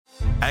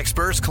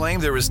Experts claim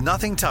there is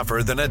nothing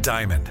tougher than a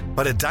diamond.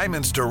 But at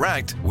Diamonds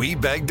Direct, we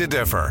beg to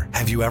differ.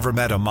 Have you ever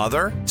met a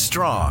mother?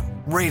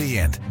 Strong,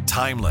 radiant,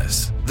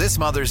 timeless. This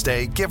Mother's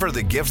Day, give her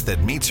the gift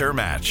that meets her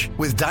match.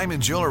 With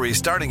diamond jewelry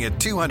starting at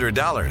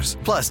 $200.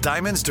 Plus,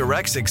 Diamonds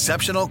Direct's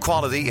exceptional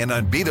quality and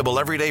unbeatable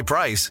everyday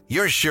price,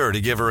 you're sure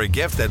to give her a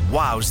gift that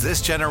wows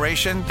this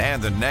generation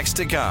and the next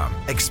to come.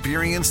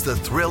 Experience the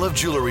thrill of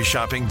jewelry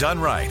shopping done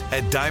right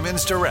at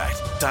Diamonds Direct.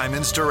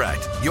 Diamonds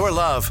Direct. Your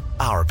love,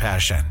 our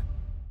passion.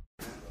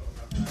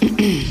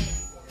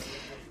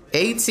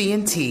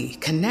 AT&T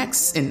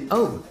connects an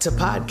ode to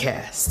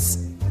podcasts.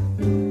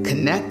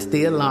 Connect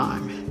the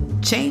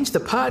alarm. Change the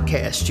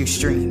podcast you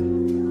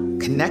stream.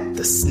 Connect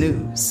the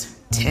snooze.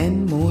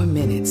 10 more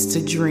minutes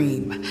to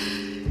dream.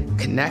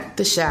 Connect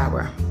the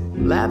shower.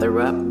 Lather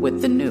up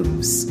with the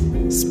news.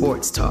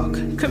 Sports talk,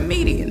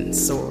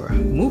 comedians, or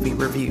movie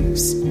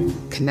reviews.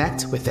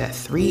 Connect with that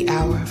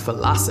 3-hour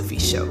philosophy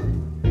show.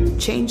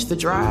 Change the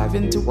drive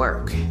into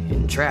work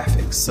in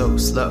traffic so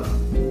slow.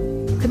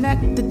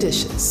 Connect the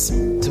dishes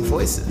to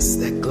voices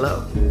that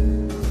glow.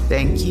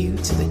 Thank you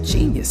to the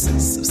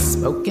geniuses of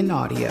spoken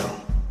audio.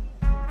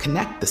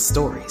 Connect the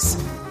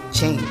stories.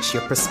 Change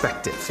your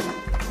perspective.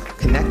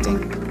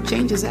 Connecting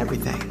changes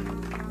everything.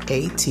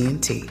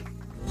 AT&T.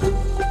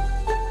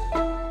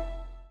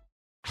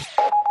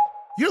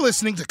 You're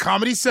listening to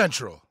Comedy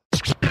Central.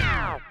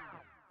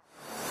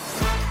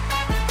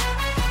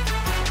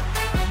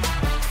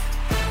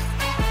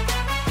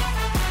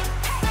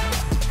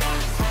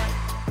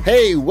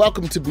 Hey,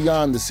 welcome to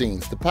Beyond the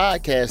Scenes, the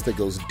podcast that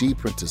goes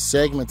deeper into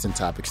segments and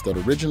topics that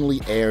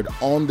originally aired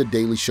on The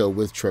Daily Show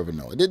with Trevor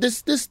Noah.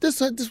 This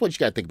is what you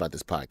got to think about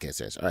this podcast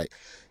as, all right?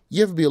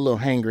 You ever be a little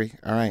hangry,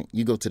 all right?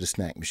 You go to the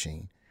snack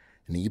machine,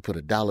 and then you put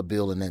a dollar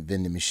bill in that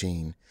vending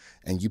machine,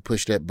 and you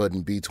push that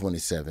button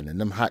B27, and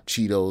them hot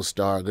Cheetos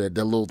start, that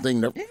little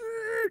thing, and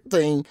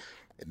then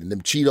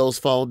them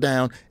Cheetos fall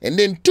down, and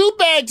then 2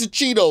 bags of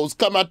Cheetos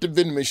come out the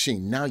vending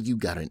machine. Now you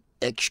got an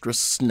extra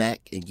snack,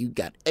 and you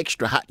got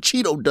extra hot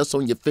Cheeto dust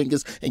on your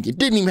fingers, and you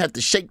didn't even have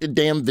to shake the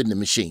damn vending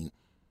machine.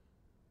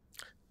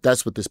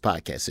 That's what this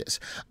podcast is.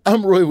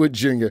 I'm Roy Wood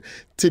Jr.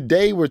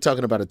 Today, we're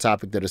talking about a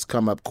topic that has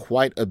come up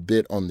quite a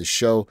bit on the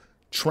show,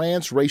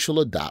 transracial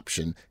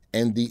adoption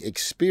and the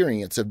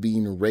experience of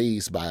being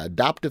raised by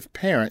adoptive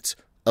parents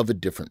of a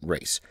different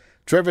race.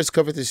 Trevor's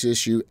covered this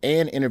issue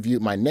and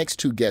interviewed my next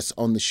 2 guests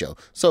on the show.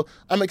 So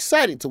I'm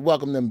excited to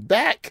welcome them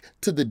back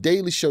to the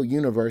Daily Show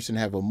universe and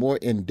have a more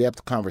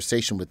in-depth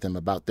conversation with them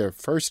about their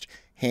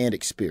first-hand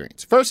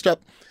experience. First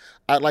up,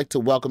 I'd like to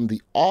welcome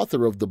the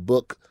author of the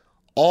book,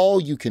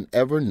 All You Can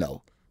Ever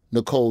Know,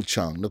 Nicole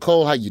Chung.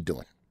 Nicole, how you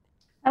doing?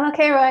 I'm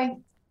okay, Roy.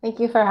 Thank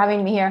you for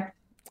having me here.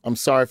 I'm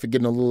sorry for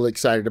getting a little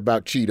excited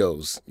about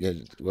Cheetos. Yeah,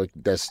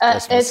 that's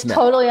it's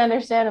totally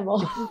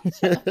understandable.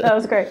 That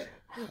was great.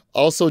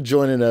 Also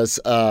joining us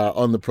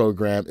on the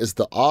program is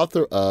the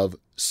author of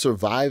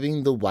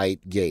Surviving the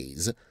White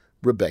Gaze,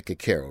 Rebecca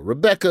Carroll.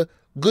 Rebecca,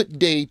 good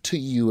day to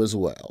you as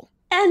well.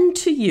 And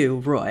to you,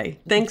 Roy.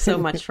 Thanks so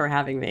much for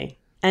having me.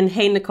 And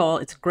hey, Nicole,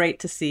 it's great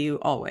to see you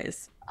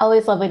always.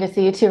 Always lovely to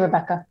see you too,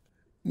 Rebecca.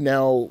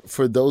 Now,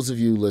 for those of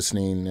you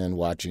listening and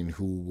watching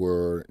who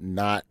were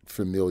not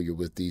familiar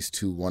with these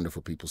 2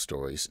 wonderful people's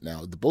stories,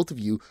 now, the both of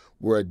you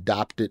were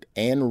adopted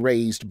and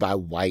raised by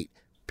white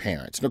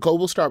parents. Nicole,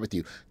 we'll start with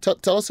you.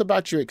 Tell us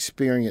about your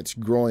experience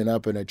growing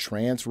up in a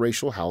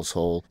transracial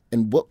household,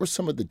 and what were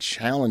some of the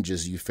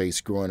challenges you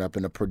faced growing up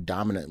in a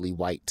predominantly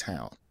white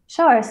town?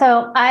 Sure.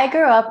 So I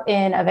grew up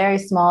in a very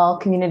small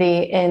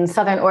community in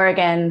Southern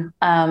Oregon.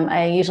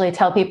 I usually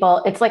tell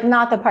people it's like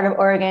not the part of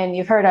Oregon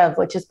you've heard of,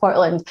 which is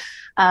Portland.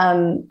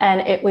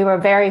 We were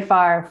very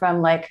far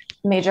from like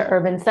major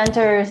urban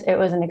centers. It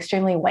was an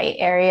extremely white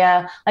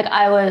area. Like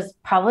I was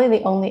probably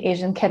the only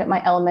Asian kid at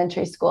my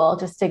elementary school,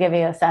 just to give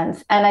you a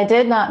sense. And I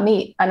did not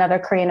meet another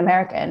Korean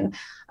American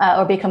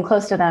or become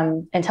close to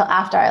them until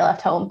after I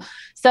left home.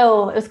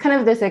 So it was kind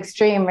of this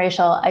extreme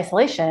racial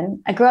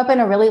isolation. I grew up in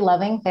a really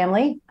loving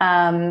family,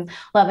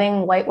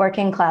 loving white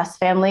working class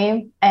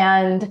family.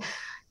 And,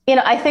 you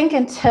know, I think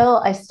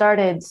until I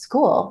started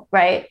school,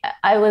 right,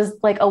 I was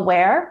like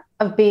aware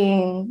of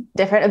being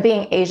different, of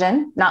being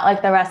Asian, not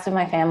like the rest of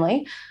my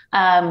family.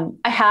 I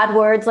had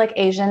words like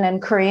Asian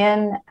and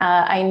Korean.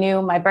 I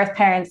knew my birth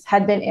parents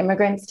had been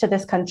immigrants to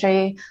this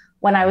country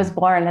when I was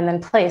born and then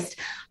placed.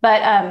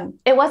 But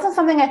it wasn't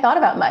something I thought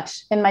about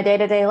much in my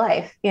day-to-day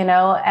life, you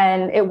know,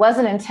 and it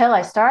wasn't until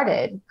I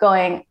started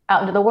going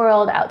out into the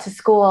world, out to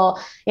school,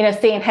 you know,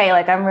 seeing, hey,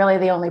 like I'm really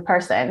the only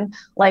person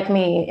like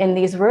me in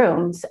these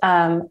rooms,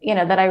 you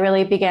know, that I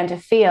really began to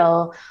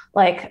feel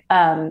like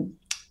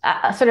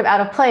sort of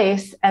out of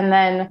place. And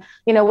then,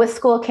 you know, with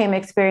school came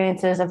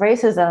experiences of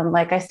racism.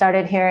 Like I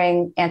started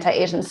hearing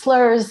anti-Asian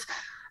slurs,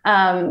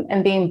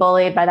 and being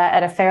bullied by that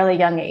at a fairly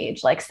young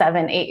age, like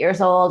 7, 8 years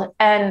old.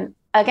 And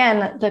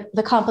again,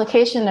 the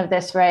complication of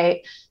this,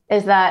 right,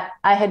 is that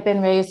I had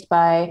been raised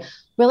by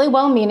really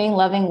well-meaning,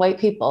 loving white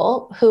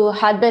people who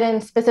had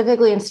been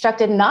specifically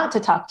instructed not to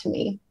talk to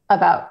me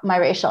about my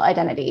racial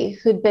identity,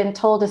 who'd been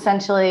told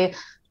essentially,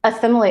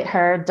 assimilate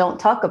her, don't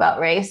talk about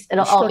race.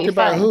 It'll all be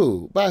By fine.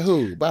 who? By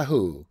who? By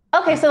who?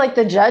 Okay, so like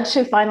the judge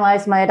who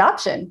finalized my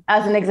adoption,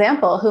 as an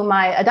example, who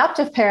my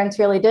adoptive parents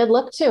really did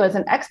look to as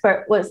an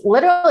expert, was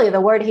literally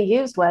the word he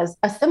used was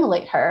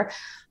assimilate her.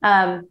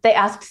 They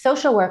asked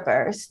social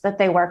workers that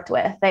they worked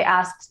with. They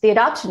asked the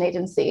adoption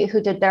agency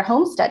who did their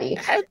home study.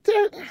 How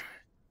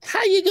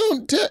you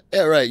gonna tell?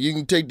 All right, you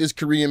can take this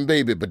Korean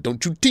baby, but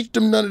don't you teach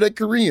them none of that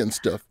Korean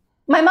stuff.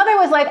 My mother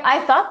was like,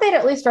 I thought they'd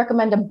at least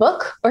recommend a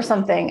book or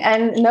something.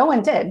 And no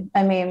one did.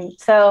 I mean,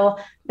 so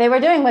they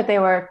were doing what they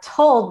were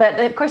told, but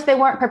of course they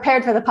weren't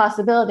prepared for the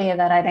possibility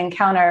that I'd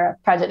encounter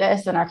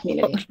prejudice in our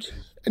community.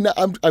 Now,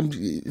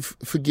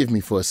 forgive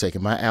me for a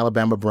second. My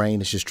Alabama brain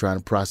is just trying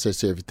to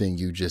process everything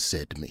you just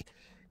said to me.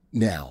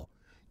 Now,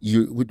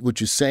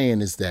 what you're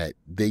saying is that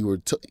they were.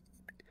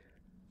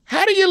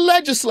 How do you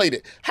legislate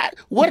it?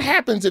 What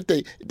happens if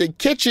they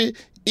catch you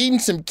eating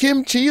some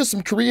kimchi or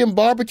some Korean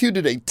barbecue?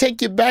 Do they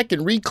take you back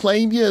and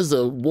reclaim you as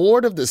a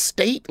ward of the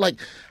state? Like,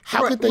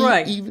 how could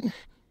they even?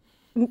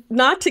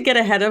 Not to get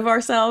ahead of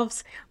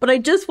ourselves, but I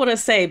just want to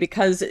say,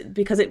 because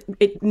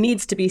it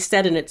needs to be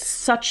said, and it's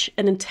such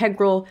an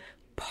integral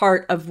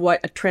part of what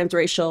a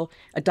transracial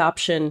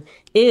adoption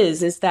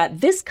is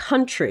that this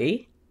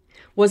country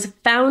was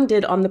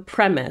founded on the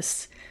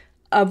premise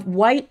of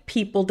white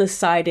people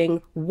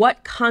deciding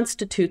what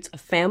constitutes a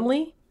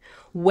family,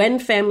 when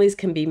families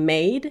can be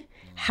made,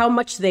 how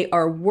much they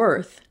are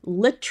worth,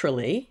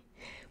 literally,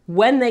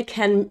 when they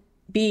can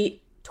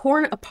be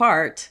torn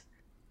apart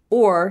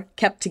or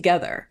kept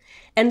together.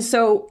 And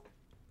so,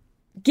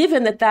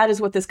 given that that is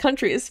what this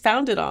country is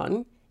founded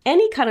on,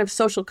 any kind of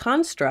social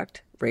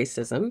construct,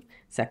 racism,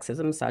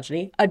 sexism,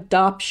 misogyny,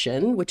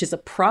 adoption, which is a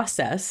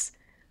process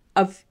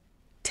of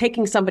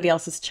taking somebody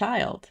else's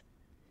child,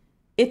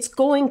 it's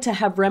going to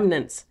have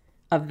remnants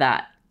of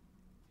that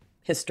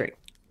history.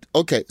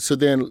 Okay, so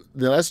then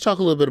let's talk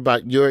a little bit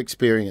about your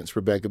experience,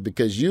 Rebecca,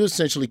 because you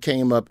essentially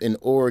came up in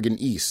Oregon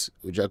East,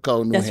 which I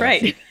call New Hampshire.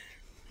 That's right.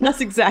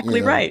 That's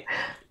exactly right.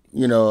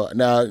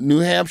 Now, New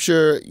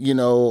Hampshire,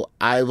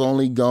 I've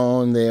only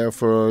gone there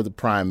for the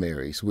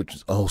primaries, which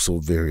is also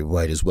very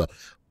white as well.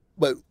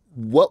 But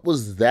what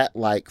was that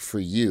like for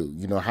you?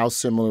 How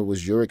similar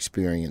was your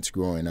experience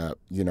growing up,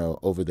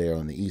 over there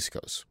on the East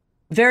Coast?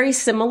 Very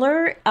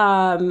similar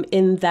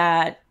in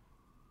that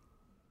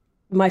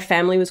my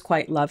family was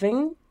quite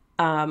loving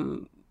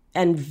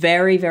and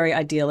very, very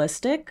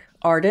idealistic,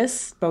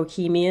 artists,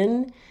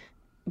 bohemian.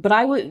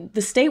 But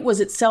the state was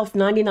itself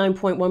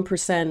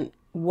 99.1%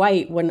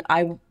 white when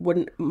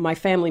my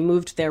family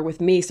moved there with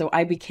me. So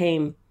I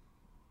became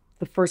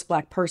the first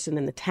Black person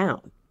in the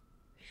town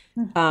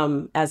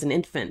as an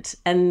infant.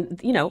 And,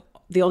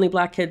 the only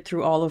Black kid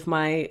through all of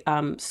my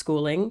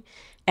schooling.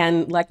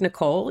 And like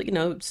Nicole,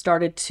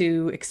 started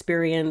to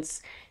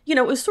experience,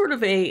 it was sort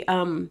of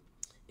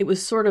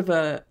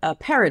a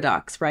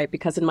paradox, right?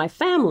 Because in my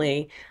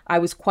family, I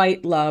was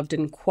quite loved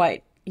and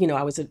quite,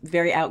 I was a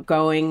very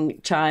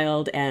outgoing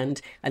child, and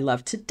I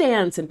loved to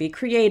dance and be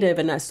creative.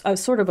 And I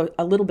was sort of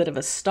a little bit of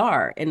a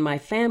star in my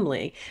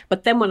family.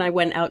 But then when I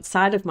went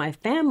outside of my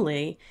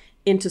family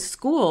into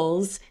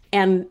schools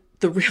and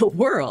the real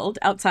world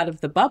outside of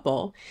the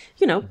bubble,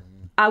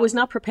 I was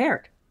not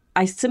prepared.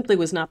 I simply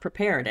was not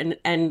prepared.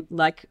 And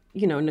like,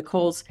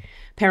 Nicole's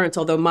parents,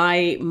 although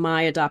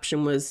my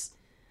adoption was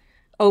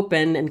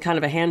open and kind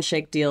of a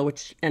handshake deal,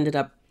 which ended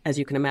up, as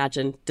you can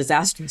imagine,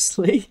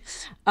 disastrously,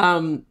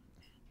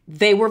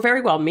 they were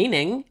very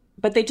well-meaning,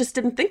 but they just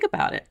didn't think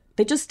about it.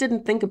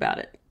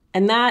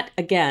 And that,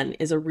 again,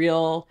 is a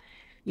real,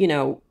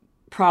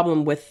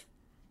 problem with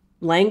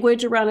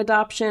language around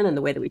adoption and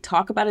the way that we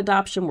talk about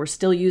adoption. We're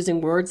still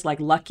using words like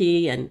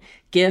lucky and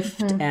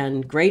gift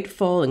and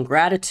grateful and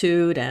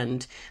gratitude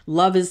and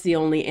love is the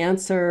only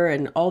answer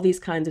and all these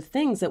kinds of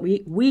things that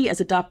we as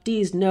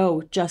adoptees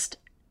know just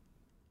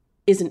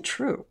isn't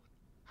true.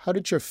 How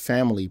did your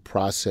family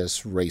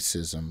process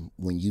racism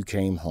when you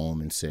came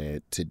home and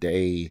said,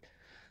 today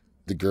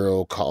the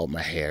girl called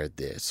my hair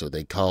this, or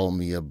they called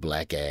me a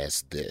black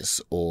ass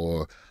this,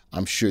 or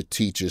I'm sure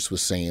teachers were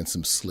saying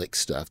some slick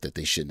stuff that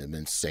they shouldn't have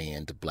been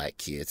saying to Black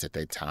kids at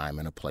that time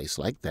in a place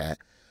like that.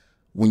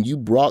 When you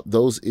brought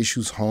those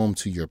issues home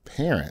to your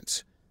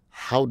parents,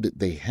 how did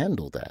they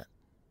handle that?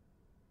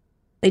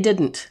 They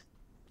didn't.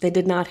 They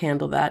did not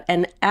handle that.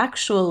 And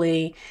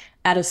actually,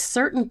 at a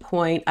certain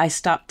point, I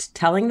stopped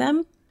telling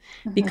them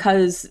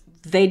because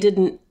they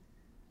didn't.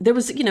 There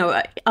was,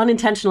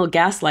 unintentional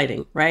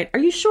gaslighting, right? Are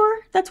you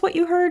sure that's what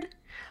you heard?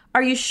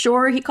 Are you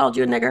sure he called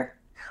you a nigger?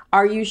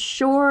 Are you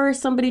sure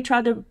somebody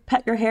tried to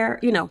pet your hair?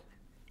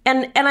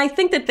 And I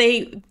think that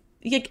they,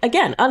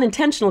 again,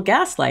 unintentional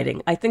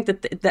gaslighting. I think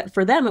that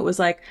for them, it was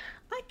like,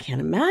 I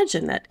can't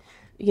imagine that,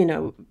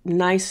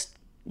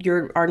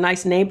 our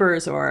nice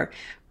neighbors or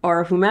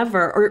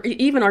whomever, or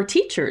even our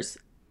teachers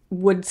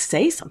would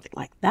say something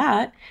like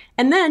that.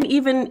 And then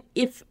even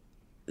if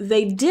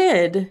they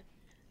did,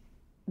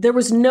 there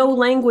was no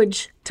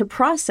language to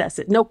process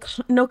it, no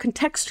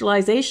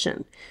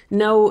contextualization,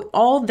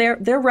 all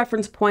their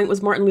reference point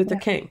was Martin Luther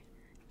King.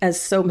 as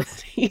so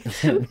many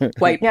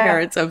white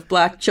parents of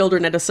Black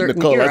children at a certain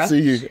Nicole, era. I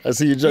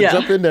see you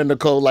jump in there,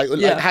 Nicole. Like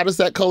how does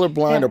that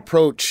colorblind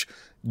approach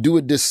do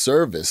a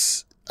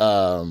disservice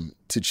to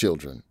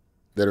children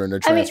that are in a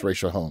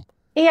transracial home?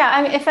 Yeah,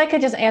 I mean, if I could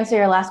just answer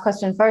your last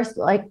question first,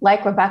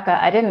 like Rebecca,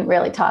 I didn't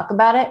really talk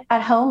about it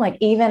at home. Like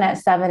even at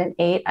 7 and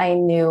 8,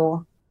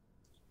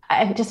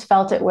 I just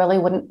felt it really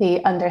wouldn't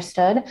be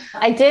understood.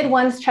 I did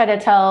once try to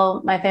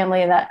tell my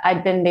family that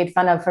I'd been made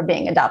fun of for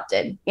being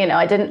adopted.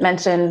 I didn't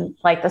mention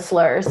like the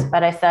slurs,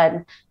 but I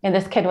said,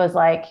 this kid was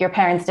like, your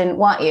parents didn't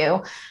want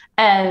you.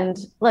 And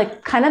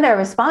like kind of their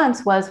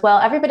response was, well,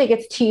 everybody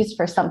gets teased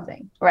for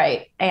something,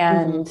 right?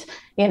 And,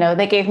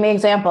 they gave me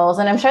examples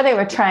and I'm sure they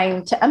were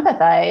trying to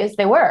empathize.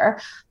 They were.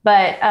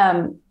 But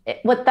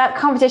what that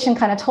conversation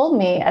kind of told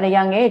me at a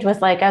young age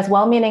was like, as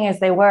well-meaning as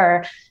they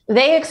were,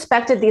 they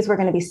expected these were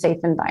going to be safe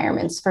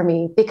environments for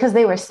me because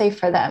they were safe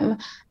for them.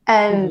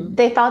 And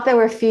they thought there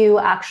were few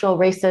actual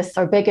racists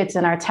or bigots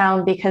in our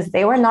town because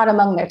they were not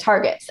among their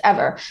targets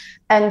ever.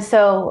 And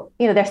so,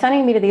 they're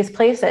sending me to these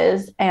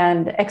places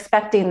and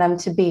expecting them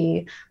to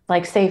be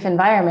like safe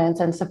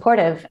environments and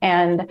supportive.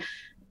 And,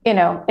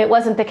 it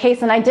wasn't the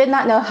case. And I did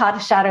not know how to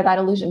shatter that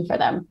illusion for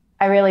them.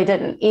 I really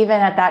didn't.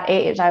 Even at that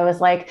age, I was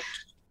like,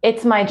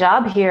 it's my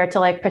job here to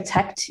like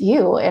protect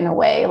you in a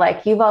way.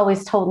 Like you've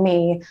always told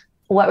me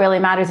what really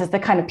matters is the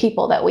kind of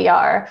people that we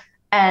are.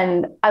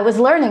 And I was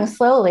learning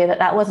slowly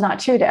that was not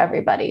true to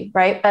everybody,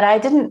 right? But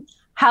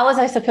how was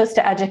I supposed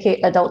to educate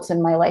adults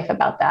in my life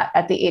about that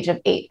at the age of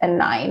 8 and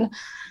 9?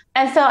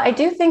 And so I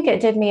do think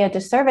it did me a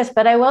disservice,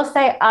 but I will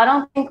say, I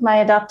don't think my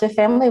adoptive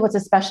family was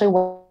especially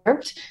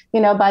warped,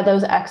 by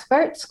those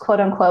experts, quote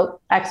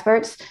unquote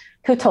experts,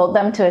 who told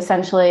them to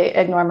essentially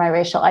ignore my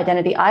racial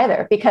identity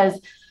either, because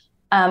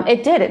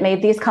it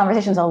made these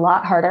conversations a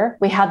lot harder.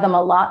 We had them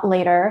a lot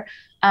later.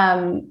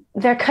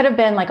 There could have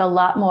been like a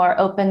lot more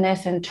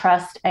openness and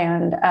trust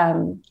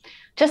and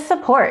just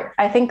support.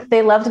 I think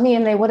they loved me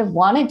and they would have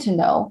wanted to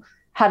know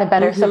how to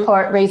better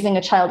support raising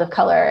a child of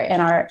color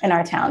in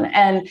our town.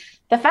 And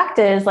the fact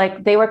is,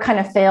 like, they were kind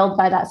of failed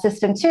by that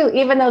system too,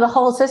 even though the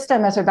whole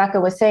system, as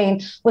Rebecca was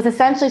saying, was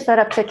essentially set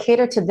up to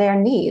cater to their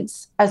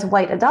needs as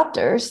white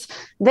adopters.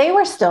 They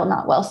were still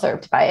not well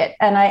served by it.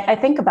 And I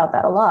think about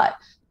that a lot.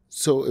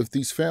 So if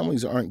these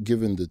families aren't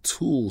given the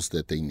tools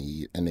that they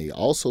need, and they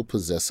also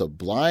possess a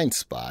blind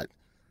spot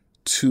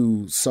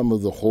to some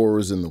of the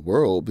horrors in the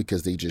world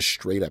because they just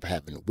straight up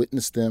haven't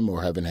witnessed them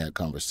or haven't had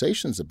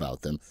conversations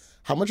about them,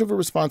 how much of a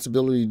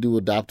responsibility do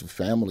adoptive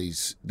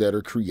families that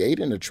are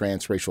creating a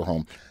transracial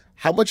home,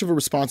 how much of a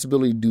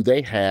responsibility do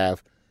they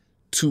have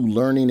to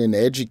learning and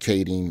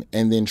educating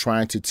and then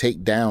trying to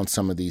take down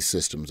some of these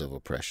systems of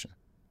oppression?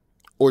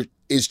 Or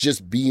is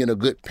just being a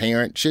good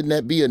parent, shouldn't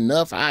that be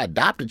enough? I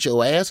adopted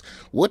your ass.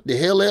 What the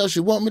hell else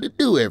you want me to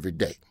do every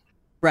day?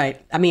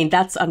 Right. I mean,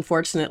 that's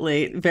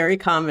unfortunately very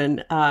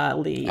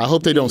commonly. I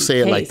hope they don't say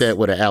it like that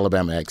with an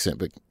Alabama accent,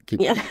 but keep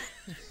yeah.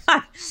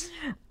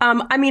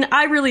 I mean,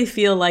 I really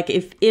feel like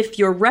if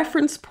your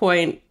reference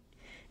point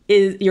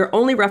is your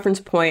only reference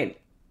point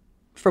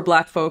for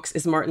Black folks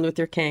is Martin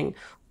Luther King,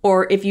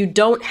 or if you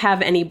don't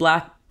have any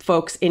Black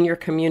folks in your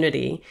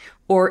community,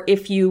 or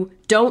if you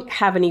don't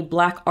have any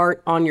Black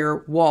art on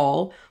your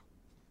wall,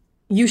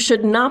 you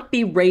should not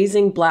be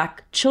raising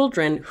Black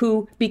children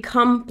who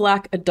become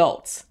Black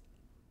adults.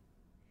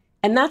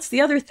 And that's the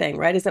other thing,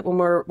 right? Is that when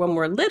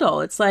we're little,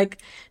 it's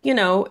like,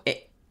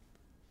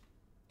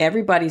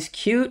 everybody's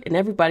cute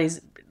and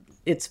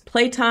it's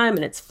playtime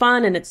and it's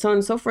fun and it's so on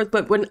and so forth.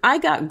 But when I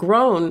got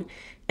grown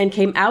and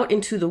came out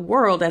into the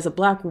world as a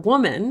Black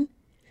woman,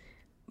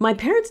 my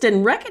parents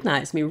didn't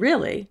recognize me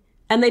really.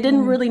 And they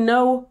didn't really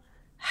know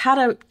how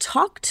to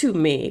talk to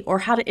me or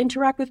how to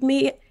interact with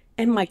me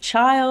and my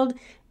child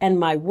and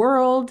my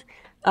world.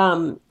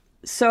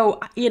 So,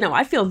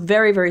 I feel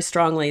very, very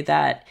strongly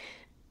that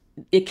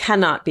it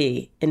cannot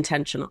be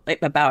intentional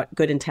about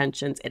good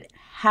intentions. It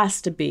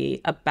has to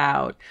be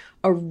about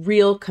a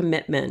real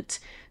commitment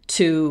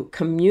to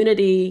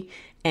community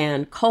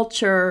and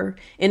culture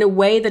in a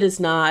way that is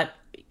not,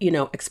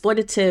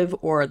 exploitative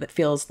or that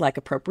feels like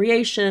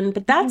appropriation.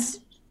 But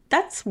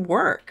that's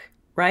work,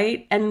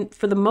 right? And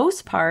for the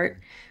most part,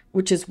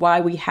 which is why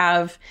we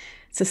have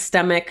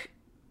systemic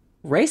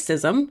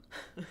racism,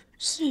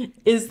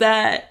 is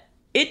that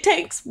it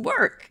takes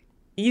work.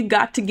 You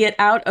got to get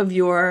out of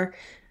your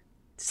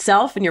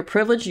self and your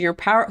privilege and your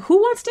power. Who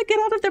wants to get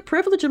out of their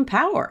privilege and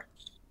power?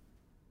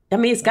 I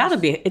mean, it's got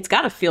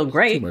to feel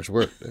great. Too much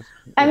work.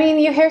 I mean,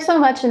 you hear so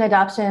much in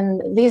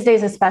adoption these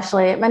days,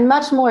 especially, and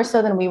much more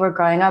so than we were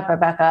growing up,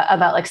 Rebecca,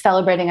 about like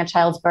celebrating a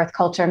child's birth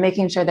culture,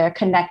 making sure they're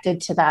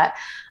connected to that.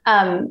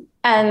 And,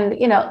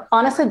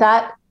 honestly,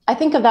 I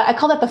think of that, I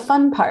call that the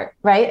fun part,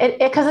 right?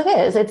 Because it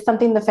is. It's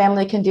something the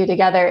family can do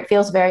together. It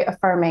feels very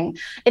affirming.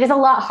 It is a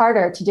lot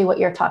harder to do what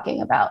you're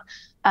talking about.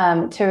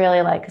 to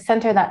really like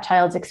center that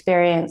child's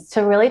experience,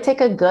 to really take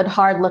a good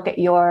hard look at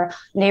your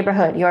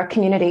neighborhood, your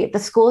community, the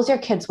schools your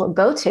kids will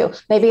go to,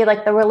 maybe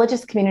like the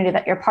religious community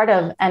that you're part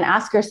of, and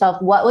ask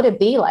yourself, what would it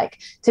be like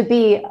to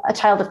be a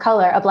child of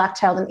color, a Black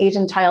child, an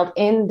Asian child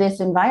in this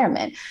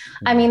environment?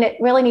 I mean, it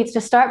really needs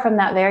to start from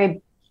that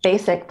very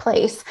basic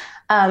place.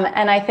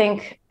 And I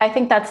think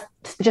that's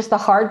just the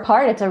hard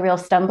part. It's a real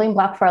stumbling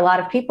block for a lot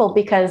of people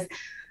because,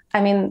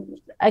 I mean,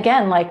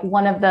 again, like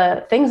one of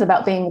the things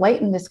about being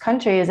white in this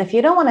country is if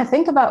you don't want to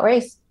think about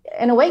race,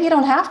 in a way, you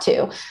don't have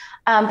to.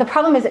 The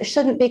problem is it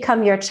shouldn't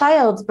become your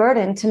child's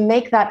burden to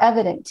make that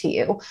evident to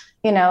you,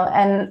 you know,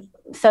 and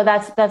so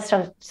that's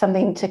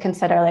something to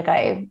consider. Like,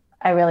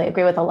 I really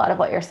agree with a lot of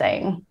what you're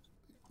saying.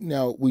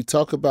 Now, we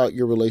talk about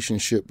your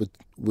relationship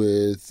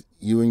with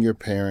you and your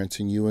parents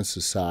and you and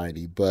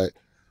society, but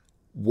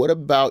what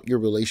about your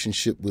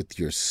relationship with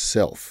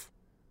yourself?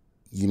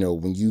 You know,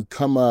 when you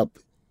come up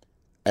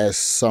as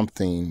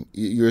something,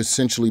 you're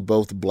essentially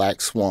both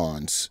black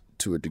swans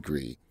to a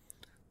degree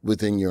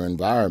within your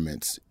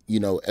environments. You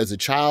know, as a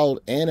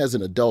child and as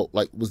an adult,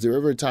 like, was there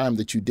ever a time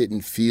that you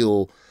didn't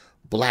feel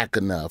Black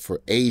enough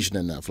or Asian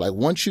enough? Like,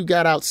 once you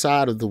got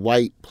outside of the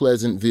white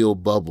Pleasantville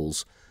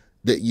bubbles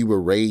that you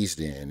were raised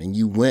in and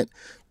you went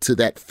to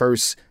that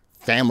first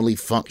family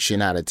function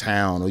out of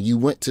town, or you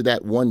went to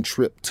that one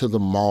trip to the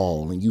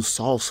mall and you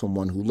saw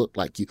someone who looked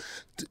like you.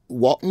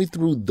 Walk me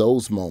through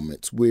those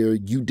moments where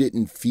you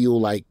didn't feel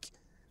like,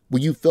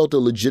 where you felt a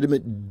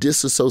legitimate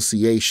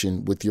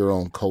disassociation with your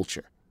own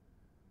culture.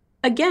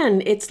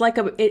 Again, it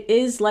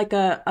is like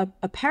a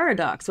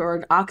paradox or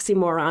an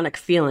oxymoronic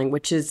feeling,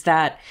 which is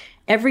that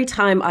every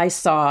time I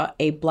saw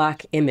a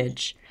Black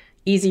image,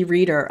 Easy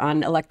Reader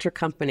on Electric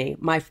Company,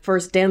 my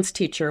first dance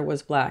teacher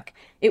was Black.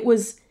 I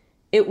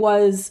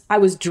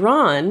was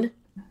drawn,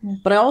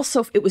 but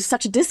it was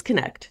such a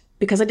disconnect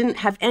because I didn't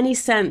have any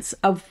sense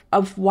of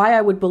why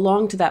I would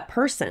belong to that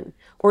person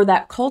or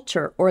that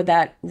culture or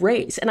that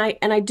race. And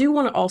I do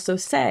want to also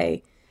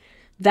say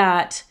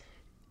that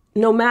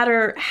no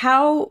matter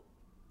how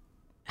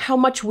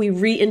much we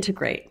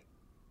reintegrate,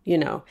 you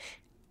know,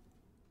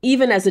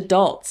 even as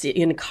adults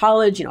in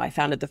college, you know, I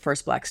founded the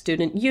first Black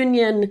student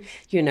union,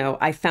 you know,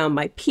 I found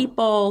my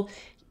people.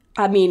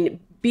 I mean,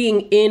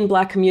 being in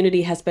Black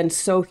community has been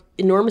so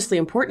enormously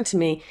important to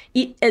me.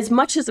 As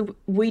much as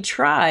we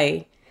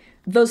try,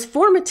 those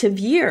formative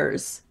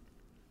years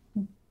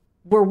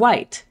were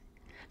white.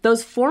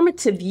 Those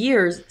formative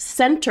years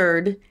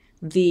centered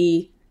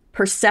the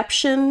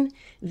perception,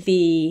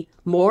 the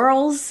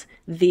morals,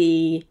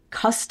 the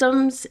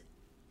customs,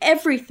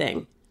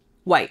 everything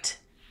white.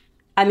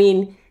 I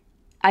mean,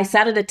 I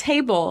sat at a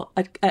table,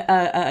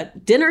 a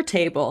dinner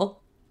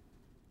table,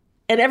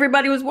 and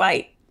everybody was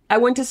white. I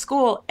went to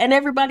school and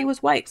everybody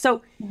was white.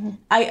 So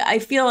I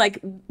feel like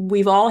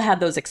we've all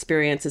had those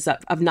experiences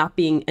of not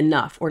being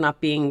enough or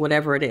not being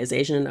whatever it is,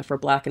 Asian enough or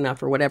Black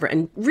enough or whatever,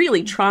 and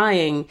really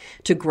trying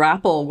to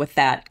grapple with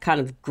that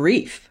kind of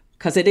grief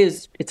because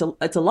it's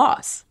a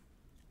loss.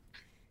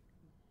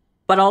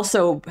 But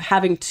also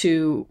having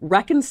to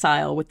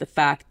reconcile with the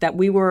fact that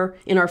we were,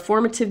 in our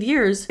formative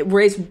years,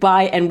 raised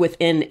by and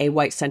within a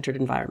white-centered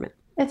environment.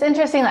 It's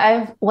interesting.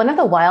 One of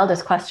the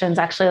wildest questions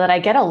actually that I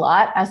get a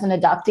lot as an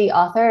adoptee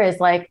author is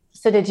like,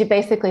 so did you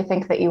basically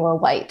think that you were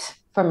white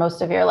for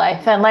most of your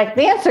life? And like,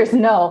 the answer is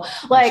no.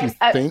 Like,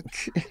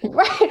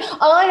 right.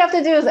 All I have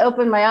to do is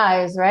open my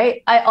eyes,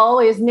 right? I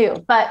always knew.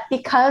 But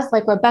because,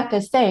 like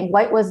Rebecca's saying,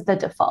 white was the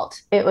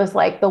default. It was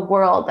like the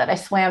world that I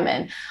swam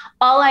in.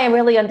 All I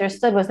really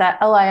understood was that,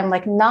 I am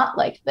like not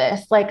like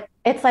this. Like,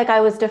 it's like I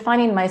was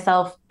defining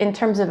myself in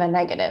terms of a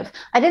negative.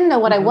 I didn't know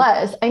what I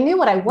was. I knew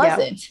what I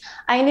wasn't. Yeah.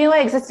 I knew I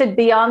existed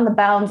beyond the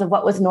bounds of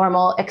what was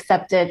normal,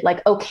 accepted,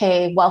 like,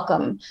 okay,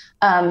 welcome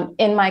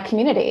in my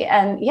community.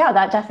 And yeah,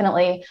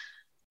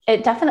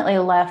 it definitely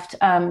left,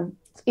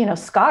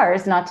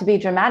 scars, not to be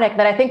dramatic,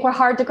 that I think were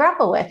hard to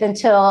grapple with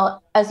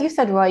until, as you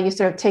said, Roy, you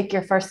sort of take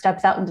your first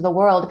steps out into the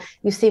world,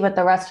 you see what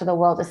the rest of the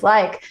world is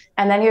like,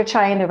 and then you're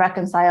trying to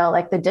reconcile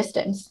like the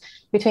distance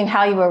between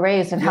how you were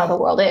raised and how the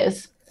world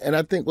is. And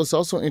I think what's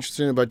also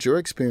interesting about your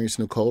experience,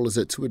 Nicole, is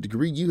that to a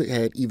degree you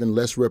had even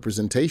less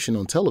representation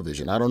on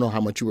television. I don't know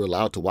how much you were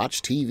allowed to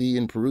watch TV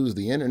and peruse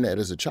the internet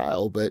as a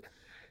child, but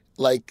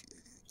like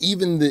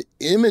even the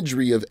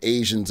imagery of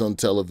Asians on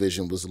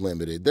television was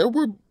limited.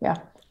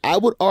 I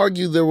would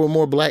argue there were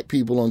more Black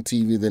people on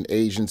TV than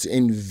Asians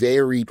in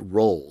varied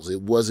roles.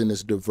 It wasn't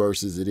as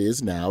diverse as it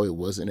is now. It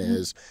wasn't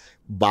as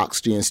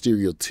boxed in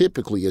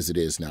stereotypically as it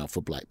is now for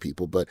Black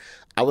people. But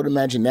I would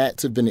imagine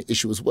that's been an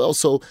issue as well.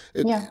 So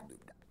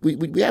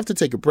we have to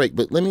take a break.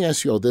 But let me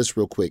ask you all this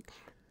real quick.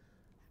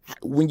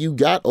 When you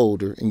got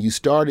older and you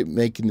started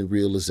making the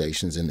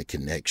realizations and the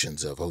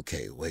connections of,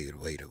 okay, wait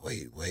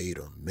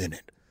a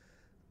minute.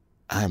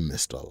 I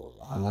missed a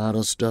lot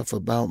of stuff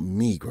about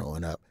me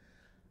growing up.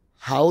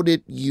 How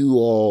did you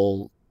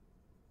all,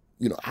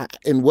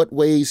 in what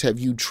ways have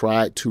you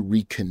tried to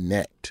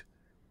reconnect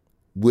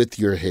with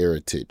your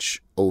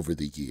heritage over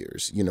the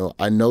years?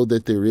 I know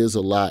that there is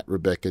a lot,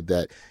 Rebecca,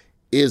 that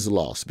is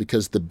lost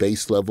because the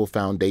base level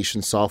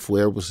foundation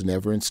software was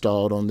never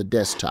installed on the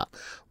desktop.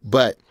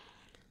 But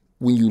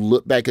when you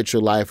look back at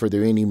your life, are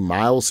there any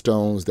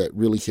milestones that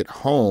really hit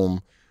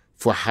home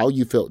for how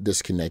you felt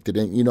disconnected?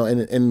 And,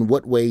 and in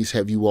what ways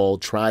have you all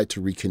tried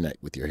to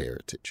reconnect with your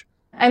heritage?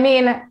 I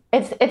mean,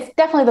 it's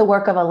definitely the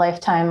work of a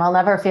lifetime. I'll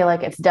never feel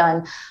like it's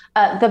done.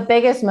 The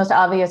biggest, most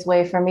obvious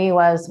way for me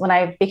was when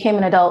I became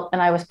an adult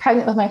and I was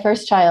pregnant with my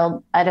first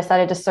child, I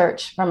decided to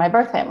search for my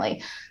birth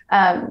family.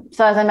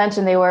 So as I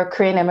mentioned, they were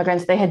Korean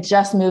immigrants. They had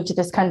just moved to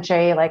this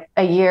country like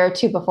a year or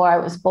two before I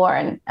was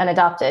born and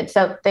adopted.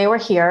 So they were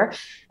here.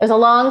 It was a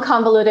long,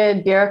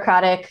 convoluted,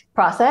 bureaucratic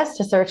process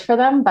to search for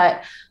them,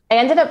 but I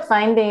ended up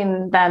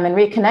finding them and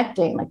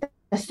reconnecting like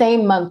the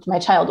same month my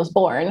child was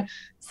born.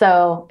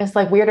 So it's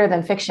like weirder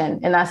than fiction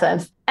in that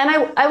sense. And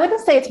I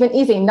wouldn't say it's been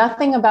easy.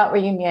 Nothing about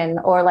reunion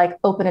or like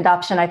open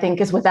adoption, I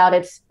think, is without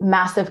its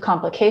massive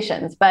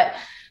complications. But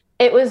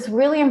it was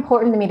really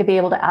important to me to be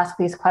able to ask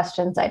these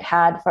questions I'd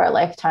had for a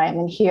lifetime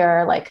and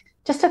hear, like,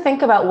 just to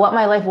think about what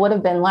my life would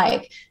have been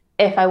like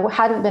if I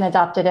hadn't been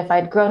adopted, if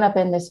I'd grown up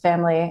in this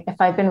family, if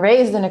I'd been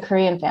raised in a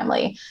Korean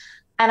family.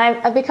 And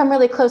I've become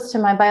really close to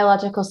my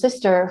biological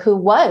sister who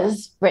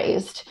was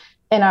raised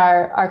in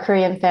our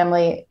Korean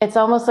family. It's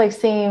almost like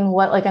seeing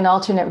what like an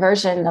alternate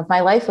version of my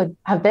life would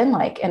have been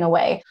like in a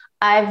way.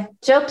 I've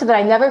joked that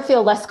I never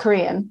feel less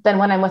Korean than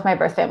when I'm with my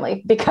birth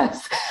family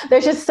because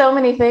there's just so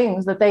many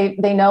things that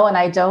they know and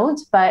I don't.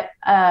 But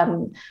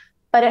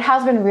it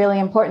has been really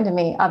important to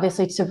me,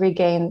 obviously, to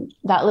regain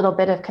that little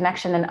bit of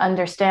connection and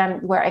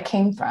understand where I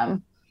came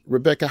from.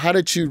 Rebecca, how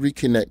did you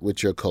reconnect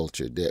with your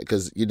culture?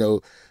 Because,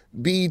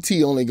 BET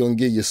only going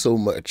to give you so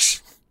much.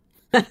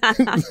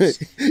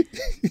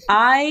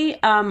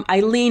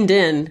 I leaned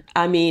in.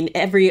 I mean,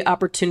 every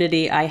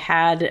opportunity I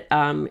had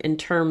in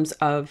terms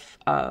of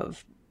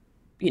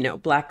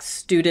Black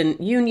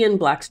student union,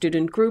 Black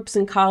student groups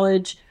in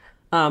college.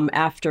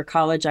 After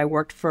college, I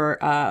worked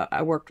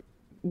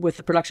with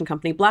the production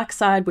company Black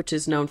Side, which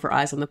is known for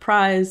Eyes on the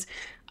Prize.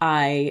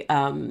 I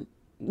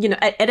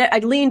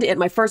leaned in.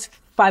 My first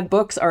 5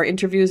 books are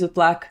interviews with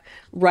Black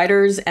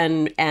writers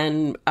and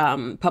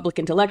public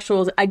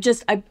intellectuals.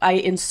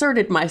 I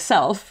inserted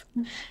myself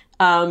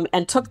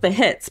and took the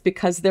hits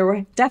because there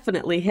were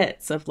definitely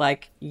hits of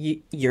like,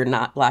 you're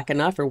not Black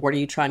enough, or what are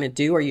you trying to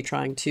do? Are you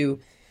trying to?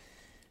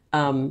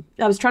 I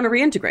was trying to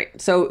reintegrate.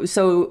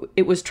 So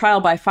it was trial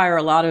by fire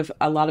a lot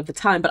of the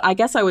time. But I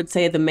guess I would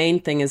say the main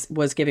thing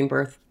was giving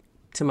birth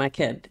to my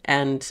kid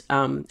and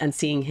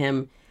seeing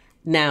him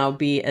now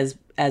be as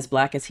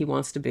Black as he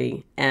wants to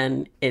be.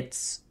 And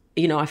it's,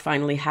 I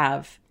finally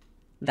have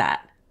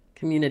that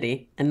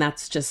community, and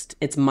that's just,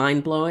 it's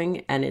mind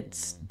blowing. And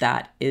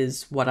that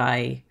is what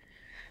I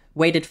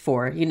waited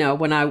for.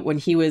 When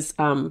he was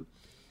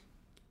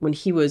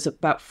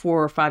about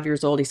 4 or 5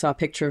 years old, he saw a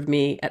picture of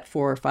me at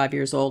 4 or 5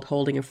 years old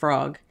holding a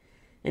frog.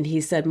 And he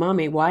said,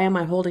 "Mommy, why am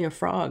I holding a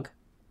frog?"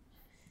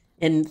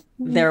 And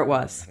there it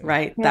was,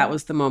 right? Yeah. That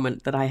was the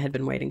moment that I had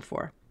been waiting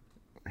for.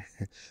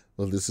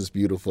 Well, this is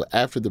beautiful.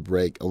 After the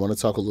break, I want to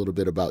talk a little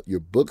bit about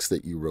your books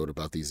that you wrote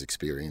about these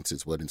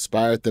experiences, what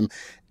inspired them,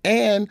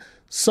 and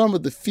some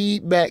of the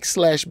feedback /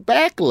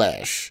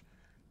 backlash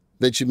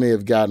that you may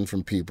have gotten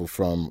from people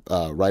from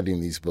writing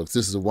these books.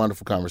 This is a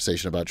wonderful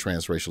conversation about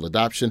transracial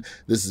adoption.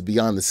 This is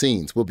Beyond the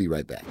Scenes. We'll be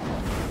right back.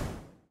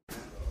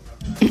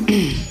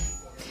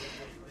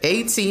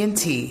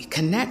 AT&T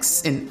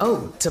connects an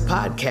ode to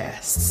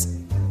podcasts.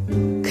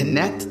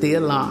 Connect the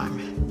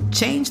alarm.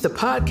 Change the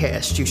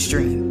podcast you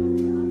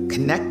stream.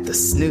 Connect the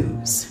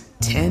snooze.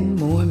 10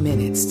 more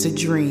minutes to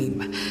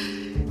dream.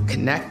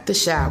 Connect the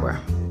shower.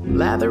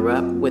 Lather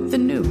up with the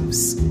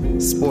news.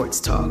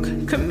 Sports talk,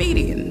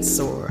 comedians,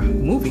 or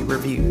movie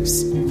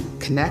reviews.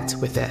 Connect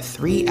with that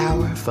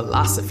 3-hour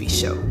philosophy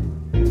show.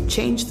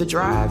 Change the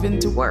drive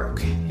into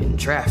work in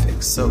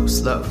traffic so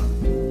slow.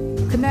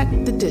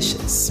 Connect the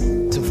dishes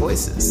to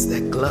voices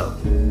that glow.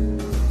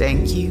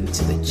 Thank you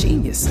to the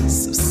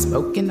geniuses of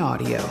spoken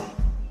audio.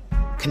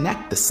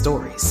 Connect the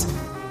stories.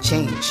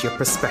 Change your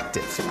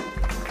perspective.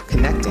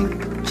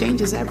 Connecting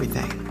changes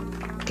everything.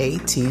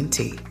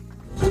 AT&T.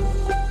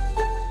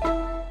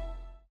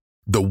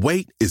 The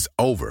wait is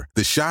over.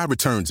 The Chi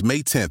returns May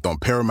 10th on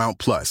Paramount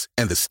Plus,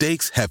 and the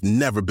stakes have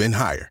never been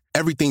higher.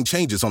 Everything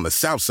changes on the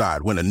South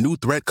Side when a new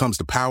threat comes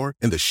to power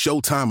in the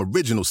Showtime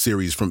original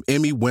series from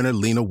Emmy winner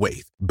Lena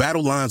Waithe.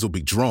 Battle lines will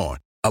be drawn,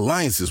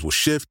 alliances will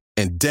shift,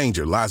 and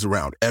danger lies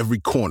around every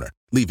corner,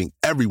 leaving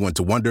everyone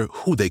to wonder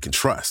who they can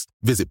trust.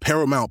 Visit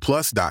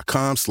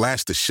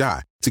ParamountPlus.com/The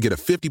Chi to get a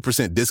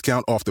 50%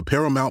 discount off the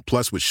Paramount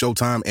Plus with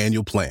Showtime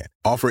annual plan.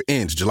 Offer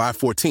ends July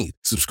 14th.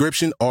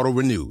 Subscription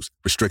auto-renews.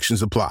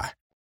 Restrictions apply.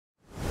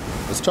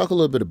 Let's talk a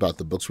little bit about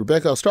the books.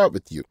 Rebecca, I'll start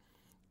with you.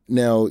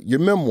 Now, your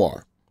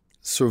memoir,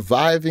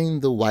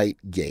 Surviving the White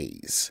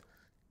Gaze.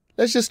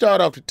 Let's just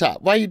start off the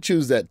top. Why you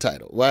choose that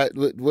title? What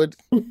were there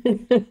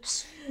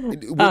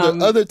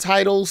other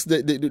titles?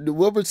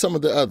 What were some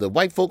of the other?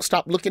 White folks,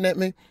 stop looking at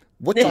me.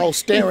 What y'all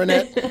staring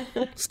at?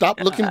 Stop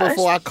looking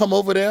before I come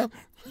over there.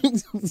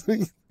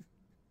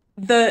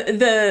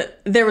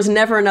 There was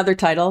never another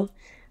title.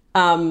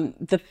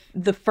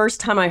 The first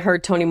time I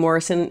heard Toni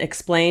Morrison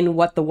explain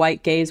what the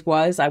white gaze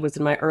was, I was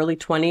in my early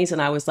 20s,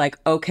 and I was like,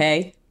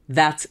 okay,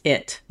 that's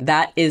it.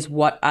 That is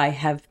what I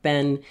have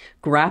been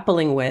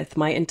grappling with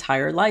my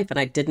entire life, and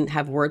I didn't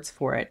have words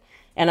for it.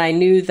 And I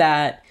knew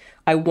that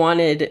I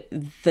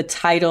wanted the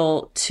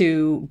title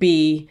to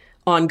be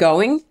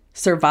ongoing,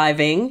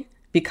 surviving,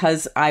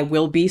 because I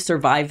will be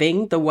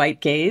surviving the white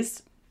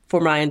gaze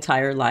for my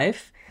entire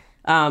life.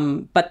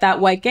 But that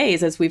white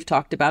gaze, as we've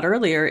talked about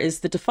earlier, is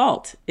the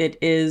default. It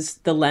is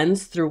the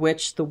lens through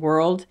which the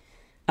world,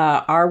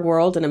 our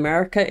world in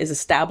America, is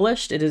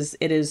established. It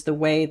is the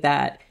way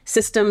that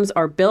systems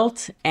are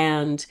built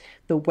and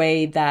the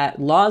way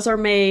that laws are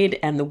made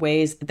and the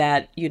ways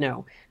that,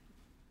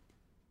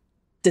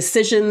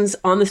 decisions,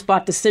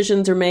 on-the-spot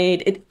decisions are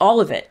made.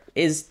 All of it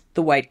is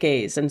the white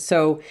gaze. And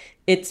so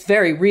it's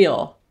very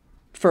real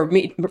for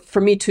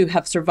me to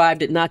have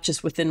survived it, not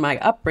just within my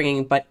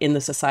upbringing, but in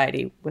the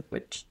society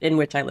in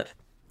which I live.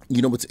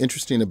 What's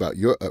interesting about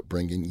your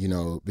upbringing,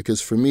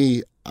 because for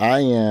me, I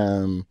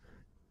am,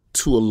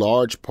 to a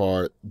large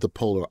part, the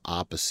polar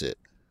opposite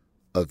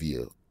of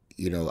you.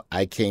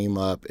 I came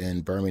up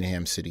in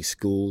Birmingham City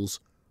schools,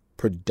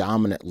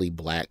 predominantly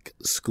Black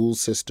school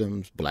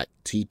systems, Black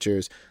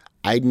teachers.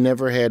 I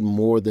never had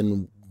more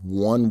than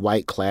one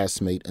white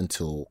classmate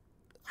until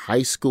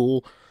high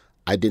school.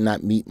 I did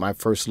not meet my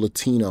first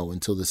Latino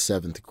until the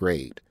 7th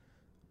grade.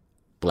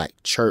 Black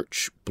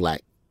church,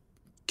 Black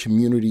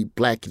community,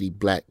 Blackity,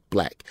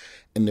 Black.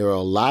 And there are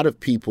a lot of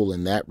people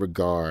in that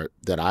regard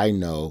that I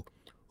know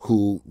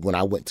who, when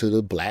I went to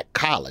the Black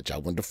college, I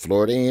went to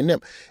Florida A&M,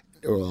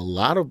 there are a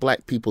lot of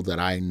Black people that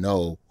I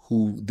know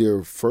who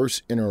their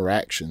first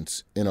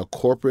interactions in a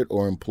corporate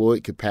or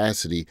employed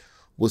capacity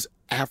was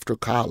after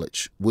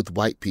college with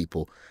white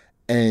people,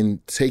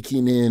 and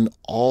taking in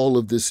all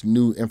of this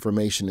new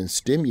information and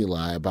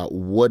stimuli about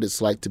what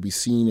it's like to be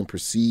seen and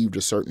perceived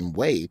a certain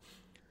way.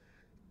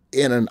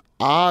 In an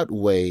odd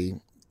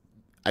way,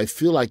 I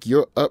feel like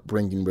your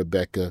upbringing,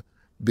 Rebecca,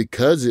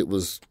 because it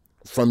was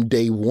from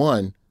day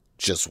one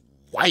just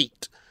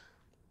white,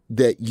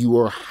 that you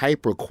are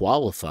hyper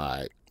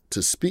qualified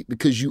to speak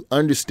because you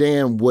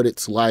understand what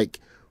it's like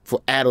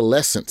for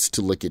adolescents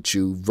to look at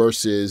you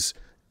versus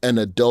an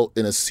adult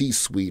in a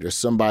C-suite or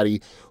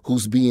somebody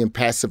who's being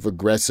passive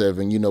aggressive.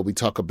 And, we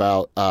talk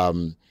about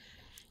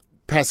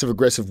passive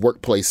aggressive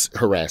workplace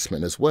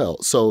harassment as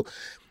well. So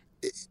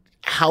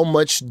how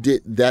much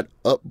did that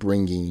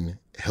upbringing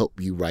help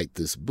you write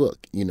this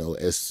book?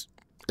 As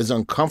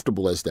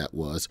uncomfortable as that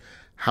was,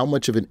 how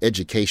much of an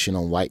education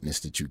on whiteness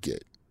did you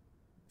get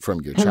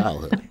from your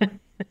childhood?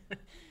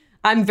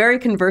 I'm very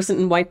conversant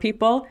in white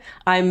people.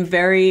 I am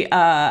very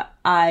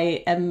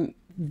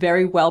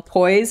well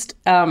poised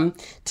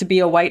to be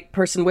a white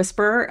person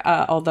whisperer,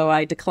 although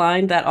I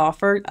declined that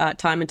offer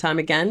time and time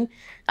again.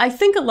 I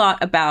think a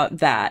lot about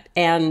that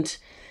and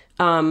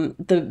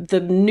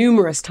the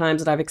numerous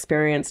times that I've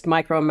experienced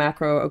micro and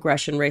macro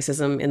aggression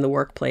racism in the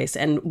workplace.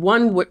 And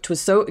one which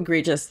was so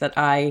egregious that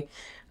I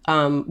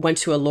went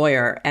to a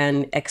lawyer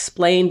and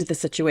explained the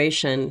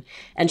situation.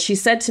 And she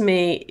said to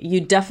me,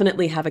 "You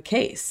definitely have a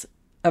case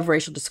of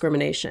racial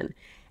discrimination."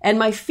 And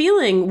my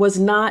feeling was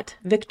not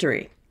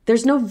victory.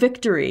 There's no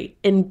victory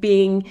in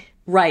being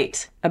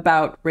right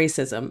about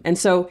racism. And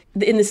so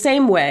in the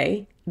same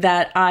way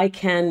that I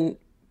can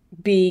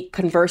be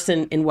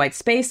conversant in white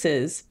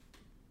spaces,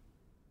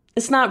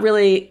 it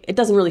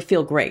doesn't really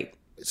feel great.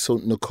 So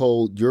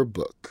Nicole, your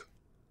book,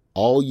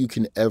 All You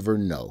Can Ever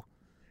Know,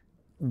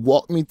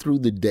 walk me through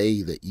the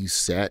day that you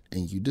sat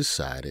and you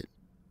decided,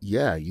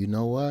 yeah, you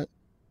know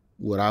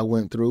what I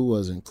went through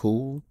wasn't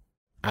cool.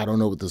 I don't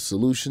know what the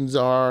solutions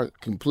are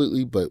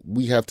completely, but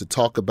we have to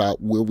talk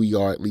about where we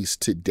are, at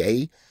least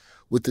today,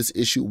 with this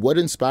issue. What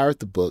inspired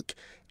the book?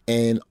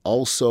 And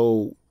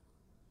also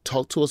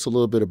talk to us a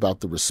little bit about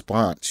the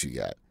response you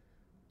got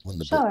when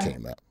the book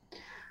came out.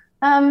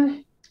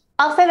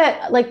 I'll say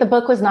that the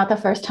book was not the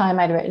first time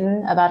I'd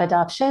written about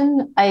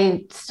adoption.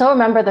 I still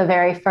remember the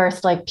very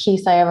first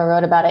piece I ever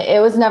wrote about it.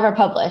 It was never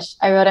published.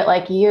 I wrote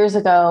it years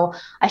ago.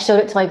 I showed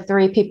it to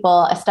 3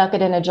 people. I stuck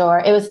it in a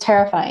drawer. It was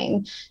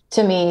terrifying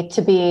to me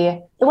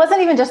it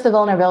wasn't even just the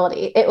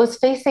vulnerability. It was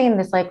facing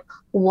this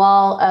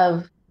wall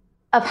of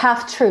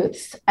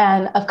half-truths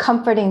and of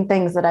comforting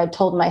things that I'd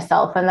told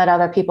myself and that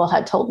other people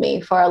had told me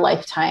for a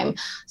lifetime.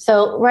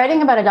 So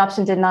writing about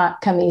adoption did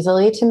not come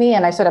easily to me,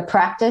 and I sort of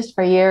practiced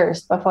for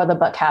years before the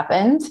book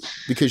happened.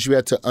 Because you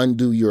had to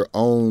undo your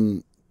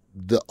own,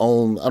 I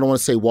don't want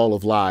to say wall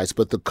of lies,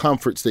 but the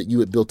comforts that you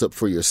had built up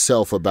for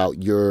yourself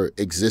about your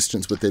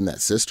existence within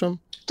that system?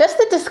 Just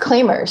the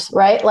disclaimers,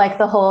 right?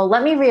 The whole,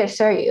 let me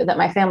reassure you that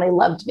my family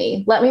loved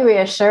me. Let me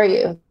reassure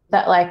you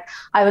that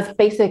I was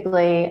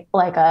basically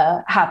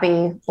a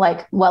happy,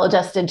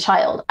 well-adjusted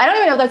child. I don't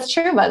even know if that's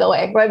true, by the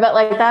way, right?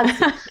 But that's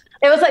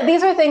It was like,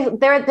 these are things,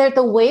 they're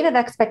the weight of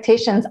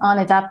expectations on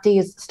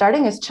adoptees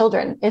starting as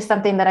children is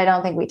something that I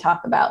don't think we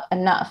talk about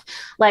enough.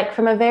 Like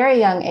from a very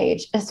young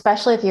age,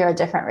 especially if you're a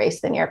different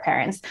race than your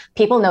parents,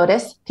 people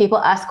notice, people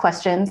ask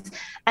questions,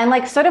 and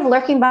like sort of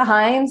lurking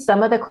behind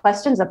some of the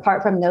questions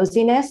apart from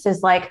nosiness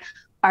is like,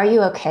 are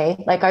you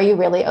okay? Like, are you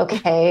really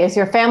okay? Is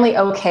your family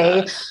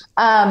okay?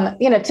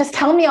 Just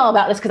tell me all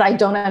about this because I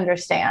don't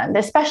understand,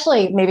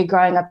 especially maybe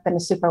growing up in a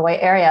super white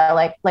area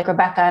like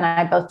Rebecca and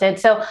I both did.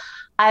 So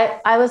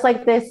I was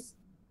like this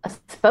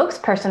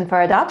spokesperson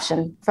for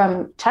adoption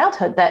from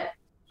childhood that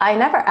I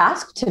never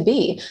asked to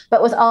be,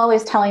 but was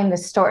always telling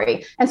this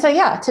story. And so,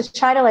 yeah, to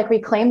try to like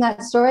reclaim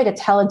that story, to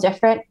tell a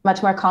different,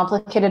 much more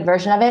complicated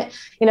version of it,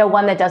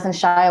 one that doesn't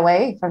shy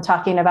away from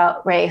talking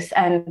about race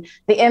and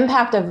the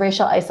impact of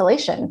racial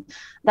isolation.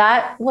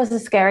 That was a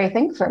scary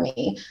thing for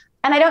me.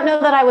 And I don't know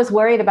that I was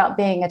worried about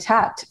being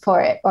attacked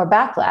for it or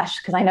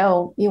backlash, because I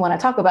know you want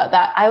to talk about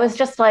that. I was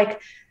just like,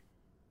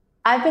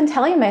 I've been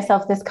telling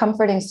myself this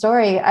comforting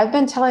story. I've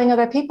been telling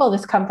other people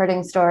this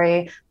comforting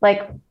story,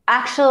 like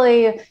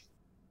actually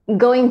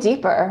going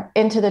deeper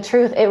into the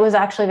truth. It was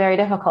actually very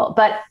difficult,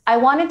 but I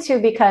wanted to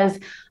because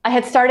I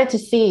had started to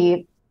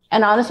see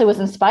and honestly was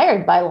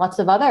inspired by lots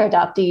of other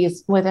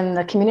adoptees within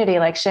the community,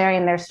 like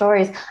sharing their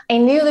stories. I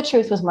knew the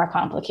truth was more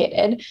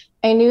complicated.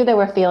 I knew there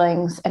were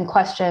feelings and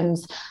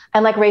questions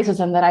and like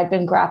racism that I'd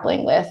been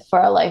grappling with for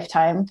a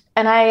lifetime.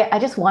 And I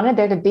just wanted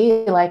there to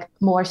be like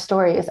more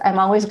stories. I'm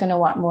always going to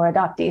want more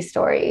adoptee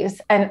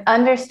stories, and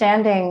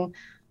understanding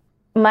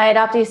my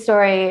adoptee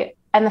story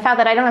and the fact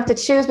that I don't have to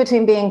choose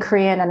between being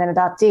Korean and an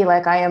adoptee,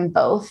 like I am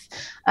both.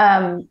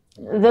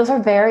 Those are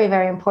very,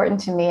 very important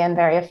to me and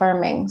very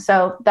affirming.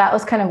 So that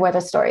was kind of where the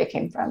story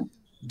came from.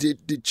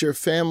 Did your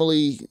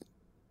family,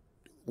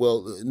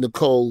 well,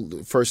 Nicole,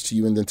 first to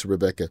you and then to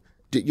Rebecca,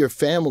 did your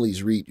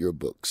families read your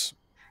books?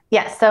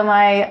 Yes. So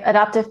my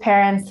adoptive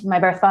parents, my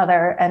birth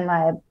father, and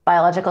my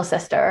biological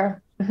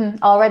sister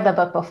all read the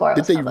book before.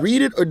 Did they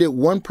read it, or did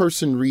one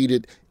person read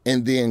it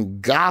and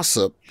then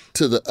gossip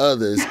to the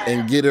others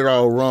and get it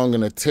all wrong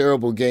in a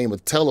terrible game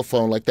of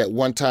telephone? Like that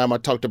one time I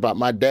talked about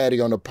my daddy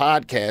on a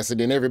podcast and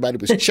then everybody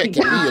was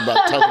checking me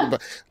about talking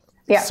about...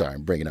 Yeah. Sorry,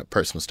 I'm bringing up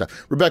personal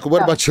stuff. Rebecca,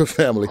 what about your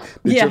family?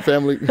 Did your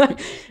family...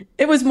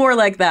 It was more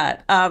like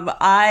that.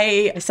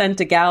 I sent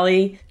a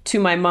galley to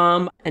my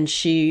mom and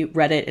she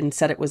read it and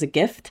said it was a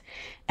gift,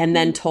 and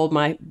then told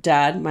my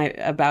dad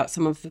about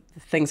some of the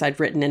things I'd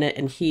written in it,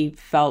 and he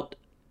felt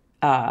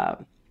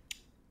that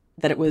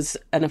it was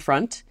an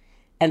affront.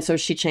 And so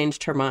she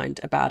changed her mind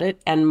about it.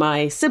 And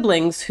my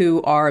siblings,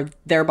 who are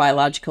their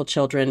biological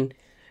children,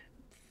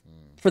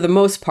 for the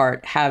most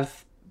part,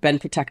 have been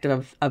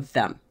protective of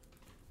them.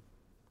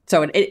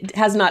 So it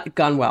has not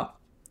gone well.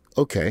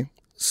 Okay.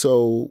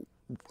 So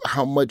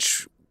how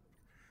much...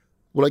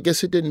 Well, I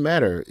guess it didn't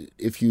matter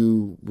if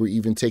you were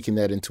even taking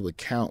that into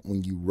account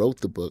when you wrote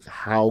the book,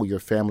 how your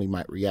family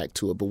might react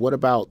to it. But what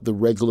about the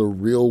regular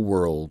real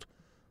world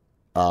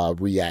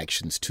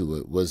reactions to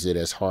it? Was it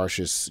as harsh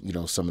as,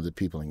 some of the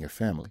people in your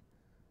family?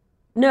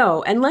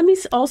 No. And let me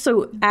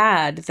also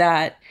add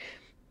that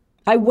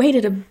I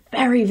waited a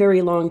very,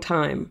 very long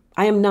time.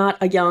 I am not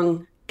a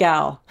young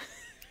gal.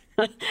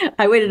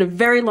 I waited a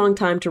very long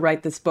time to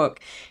write this book.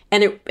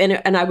 And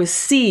I was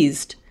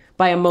seized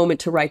by a moment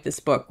to write this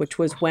book, which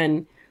was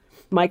when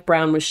Mike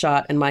Brown was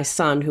shot and my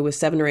son, who was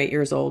 7 or 8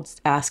 years old,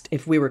 asked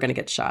if we were going to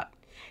get shot.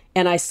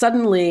 And I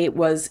suddenly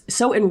was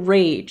so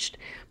enraged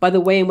by the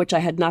way in which I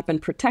had not been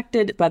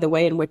protected, by the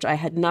way in which I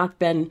had not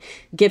been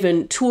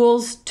given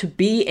tools to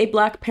be a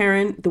Black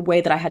parent, the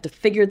way that I had to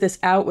figure this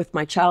out with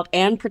my child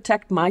and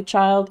protect my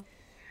child.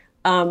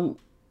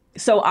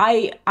 So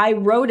I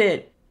wrote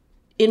it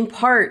in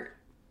part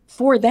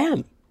for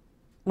them,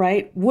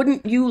 right?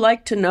 Wouldn't you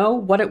like to know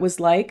what it was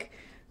like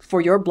for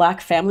your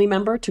Black family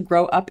member to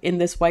grow up in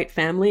this white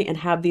family and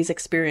have these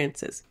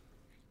experiences?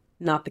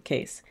 Not the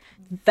case.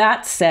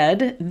 That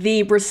said,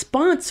 the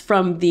response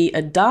from the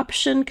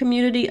adoption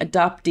community,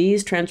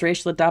 adoptees,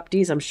 transracial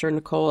adoptees, I'm sure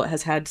Nicole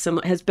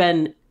has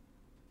been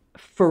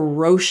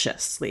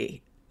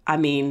ferociously,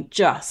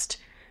 just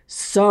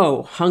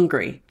so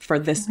hungry for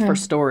this, for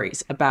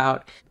stories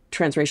about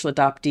transracial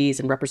adoptees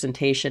and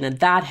representation. And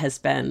that has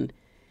been,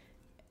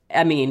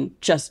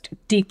 just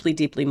deeply,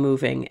 deeply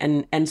moving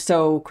and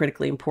so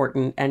critically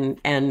important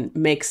and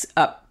makes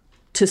up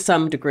to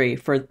some degree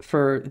for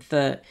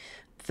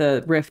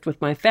the rift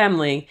with my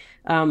family.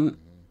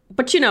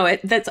 But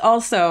that's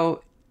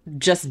also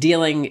just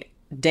dealing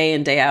day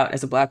in, day out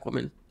as a Black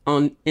woman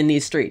in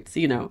these streets,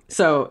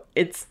 So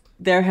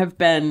there have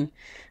been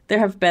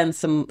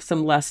some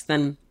less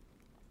than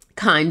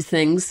kind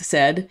things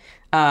said.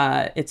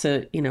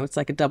 It's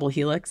like a double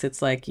helix.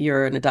 It's like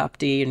you're an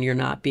adoptee and you're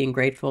not being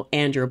grateful,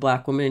 and you're a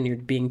Black woman and you're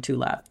being too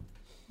loud.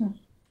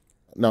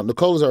 Now,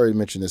 Nicole has already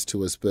mentioned this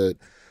to us, but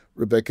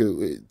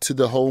Rebecca, to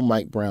the whole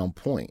Mike Brown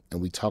point,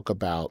 and we talk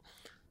about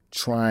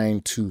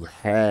trying to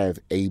have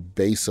a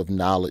base of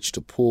knowledge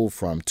to pull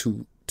from,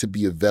 to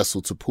be a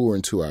vessel to pour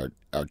into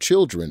our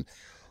children.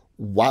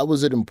 Why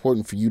was it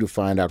important for you to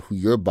find out who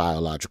your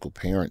biological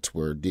parents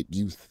were? Did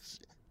you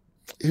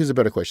here's a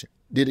better question.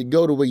 Did it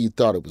go the way you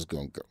thought it was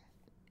going to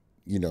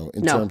go,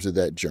 in No. terms of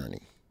that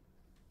journey?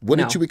 What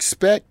No. did you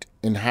expect,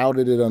 and how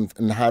did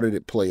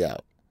it play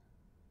out?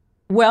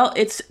 Well,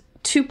 it's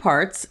two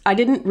parts. I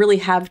didn't really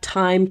have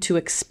time to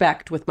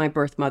expect with my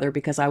birth mother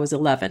because I was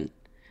 11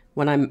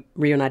 when I'm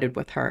reunited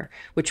with her,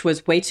 which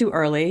was way too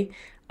early.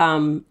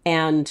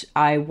 And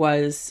I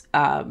was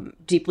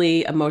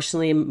deeply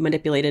emotionally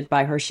manipulated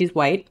by her. She's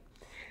white,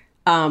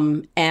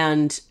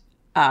 and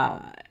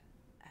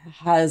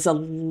has a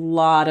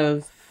lot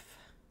of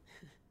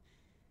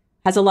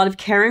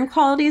caring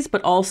qualities,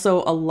 but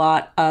also a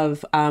lot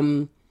of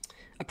Black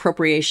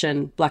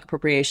appropriation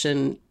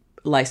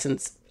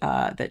license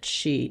that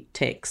she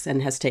takes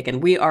and has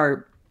taken. We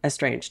are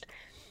estranged.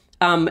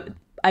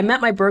 I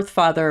met my birth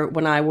father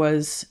when I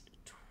was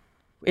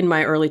in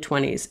my early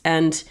 20s,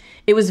 and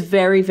it was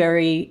very,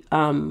 very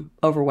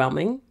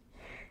overwhelming.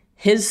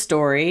 His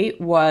story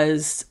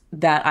was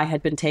that I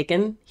had been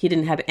taken. He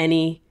didn't have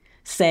any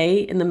say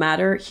in the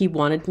matter. He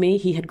wanted me.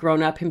 He had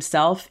grown up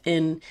himself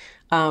in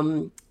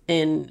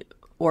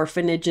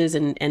orphanages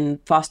and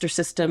foster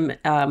system.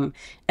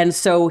 And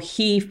so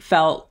he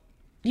felt,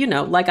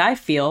 like I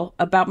feel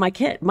about my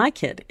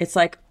kid. It's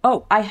like,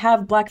 oh, I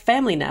have Black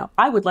family now.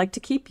 I would like to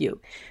keep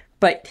you.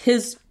 But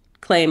his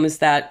claim is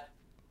that,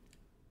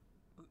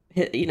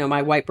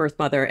 my white birth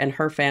mother and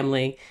her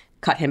family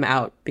cut him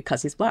out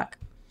because he's Black.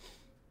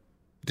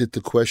 Did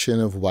the question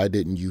of why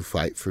didn't you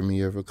fight for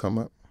me ever come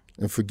up?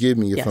 And forgive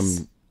me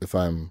if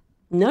I'm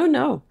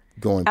no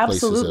going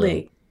absolutely.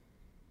 places.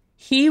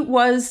 He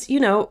was,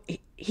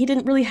 he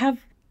didn't really have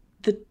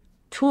the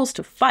tools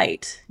to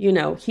fight.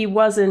 He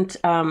wasn't.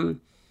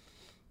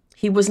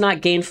 He was not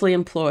gainfully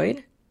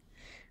employed.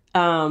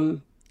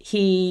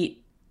 He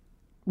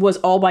was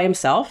all by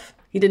himself.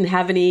 He didn't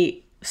have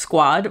any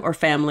squad or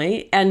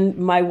family. And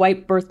my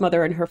white birth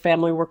mother and her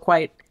family were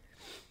quite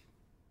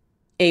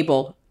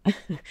able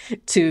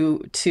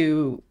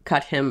to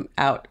cut him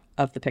out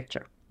of the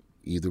picture.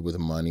 Either with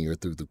money or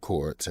through the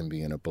courts and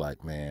being a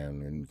Black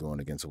man and going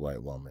against a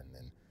white woman.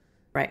 And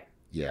right.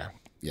 Yeah.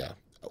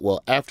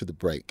 Well, after the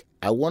break,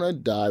 I want to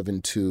dive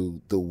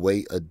into the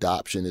way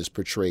adoption is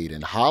portrayed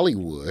in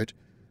Hollywood.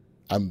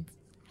 I'm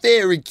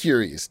very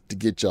curious to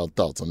get y'all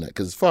thoughts on that,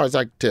 because as far as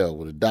I can tell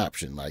with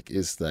adoption,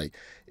 it's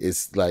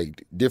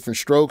like different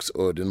strokes,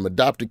 or them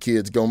adopted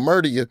kids gonna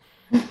murder you.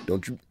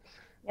 Don't you?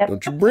 Yep.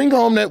 Don't you bring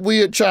home that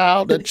weird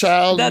child? That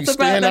child you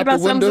stand out the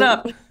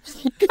window.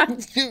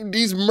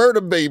 These murder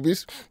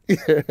babies.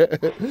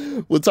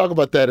 We'll talk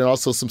about that, and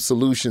also some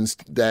solutions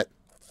that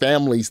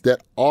families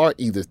that are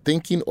either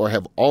thinking or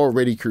have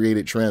already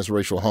created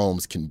transracial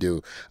homes can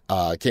do.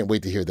 Can't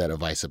wait to hear that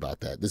advice about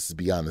that. This is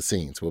Beyond the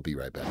Scenes. We'll be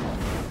right back.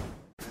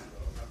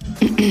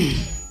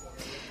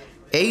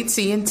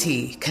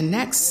 AT&T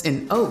connects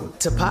an ode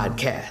to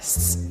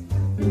podcasts.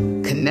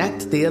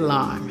 Connect the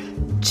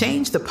alarm.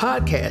 Change the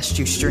podcast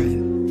you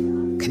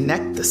stream.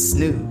 Connect the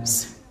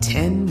snooze.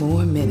 10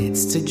 more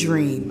minutes to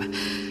dream.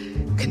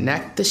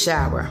 Connect the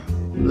shower.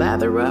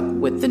 Lather up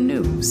with the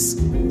news.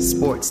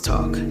 Sports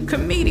talk,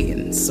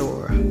 comedians,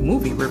 or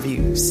movie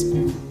reviews.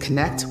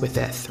 Connect with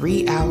that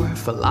 3-hour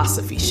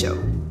philosophy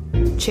show.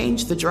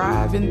 Change the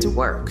drive into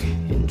work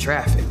in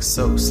traffic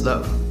so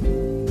slow.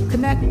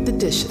 Connect the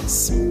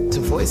dishes to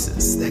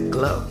voices that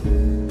glow.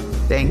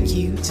 Thank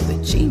you to the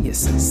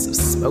geniuses of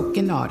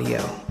spoken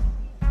audio.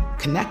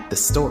 Connect the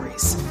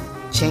stories.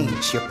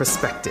 Change your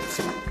perspective.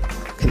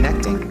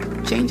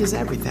 Connecting changes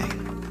everything.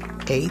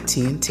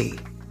 AT&T.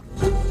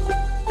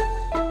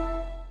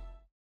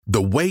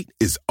 The wait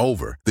is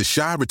over. The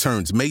Chi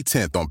returns May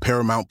 10th on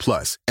Paramount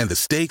Plus, and the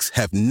stakes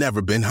have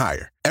never been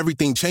higher.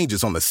 Everything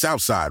changes on the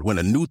South Side when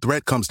a new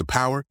threat comes to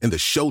power in the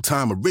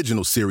Showtime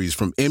original series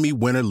from Emmy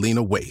winner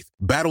Lena Waithe.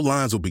 Battle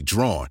lines will be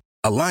drawn,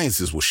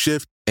 alliances will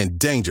shift, and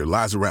danger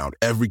lies around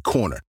every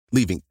corner,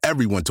 leaving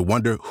everyone to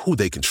wonder who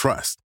they can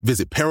trust.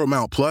 Visit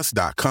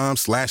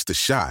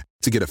ParamountPlus.com/The Chi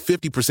to get a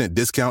 50%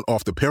 discount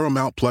off the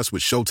Paramount Plus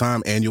with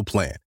Showtime annual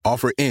plan.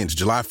 Offer ends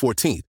July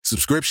 14th.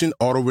 Subscription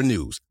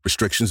auto-renews.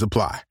 Restrictions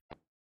apply.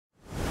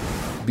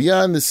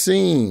 Beyond the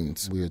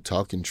Scenes, we are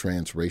talking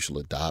transracial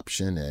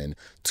adoption, and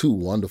two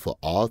wonderful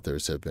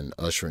authors have been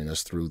ushering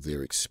us through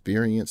their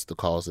experience, the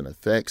cause and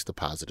effects, the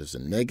positives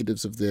and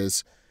negatives of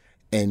this.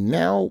 And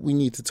now we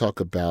need to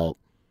talk about,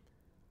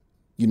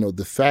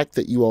 the fact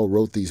that you all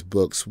wrote these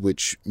books,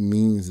 which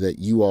means that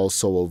you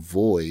also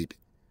avoid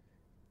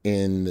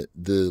in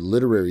the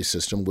literary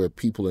system where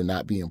people are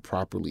not being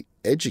properly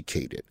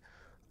educated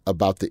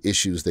about the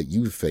issues that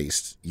you've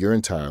faced your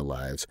entire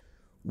lives.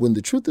 When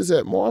the truth is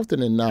that more often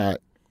than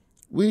not,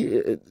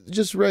 we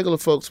just regular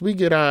folks, we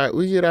get our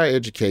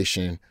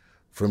education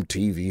from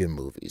TV and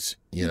movies.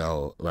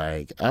 I'm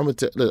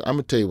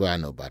gonna tell you what I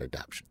know about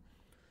adoption.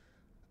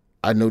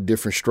 I know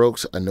different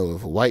strokes. I know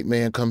if a white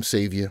man comes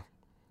save you.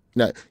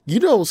 Now,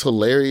 what's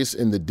hilarious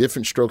in the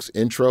Different Strokes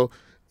intro?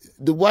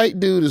 the white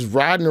dude is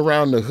riding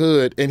around the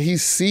hood and he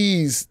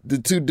sees the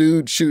two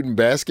dudes shooting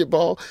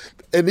basketball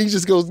and he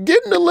just goes,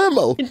 get in the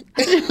limo. Get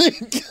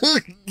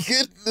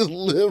in the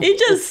limo. He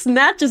just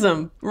snatches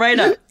them right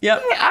up.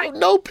 Yep.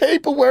 No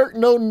paperwork,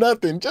 no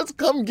nothing. Just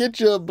come get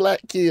you a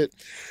black kid.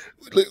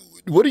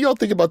 What do y'all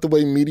think about the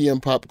way media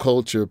and pop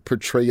culture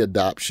portray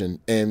adoption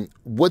and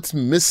what's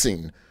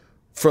missing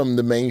from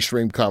the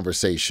mainstream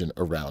conversation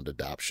around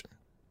adoption?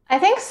 I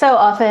think so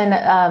often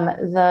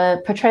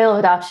the portrayal of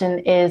adoption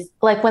is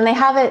like when they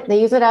have it, they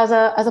use it as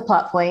a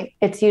plot point.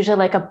 It's usually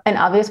like an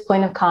obvious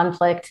point of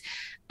conflict.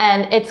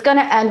 And it's going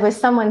to end with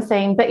someone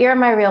saying, but you're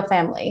my real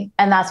family.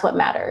 And that's what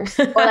matters.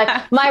 Or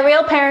like, my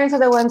real parents are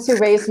the ones who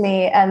raised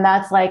me. And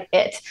that's like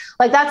it.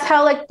 Like, that's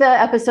how like the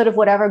episode of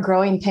whatever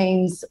Growing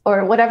Pains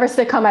or whatever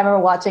sitcom I remember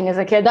watching as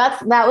a kid,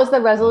 that was the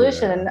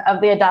resolution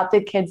of the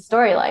adopted kid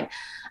storyline.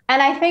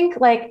 And I think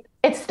like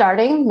it's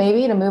starting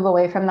maybe to move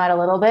away from that a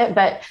little bit,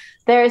 but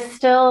there's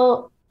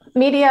still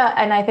media,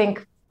 and I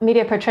think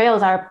media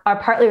portrayals are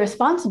partly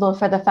responsible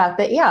for the fact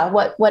that,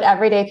 what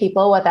everyday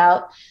people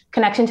without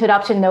connection to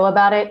adoption know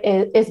about it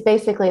is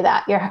basically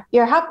that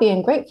you're happy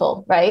and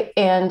grateful, right?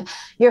 And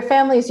your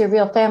family is your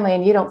real family,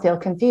 and you don't feel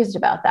confused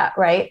about that,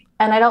 right?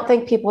 And I don't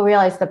think people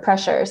realize the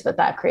pressures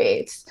that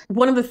creates.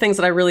 One of the things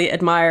that I really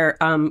admire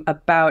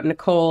about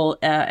Nicole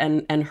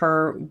and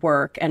her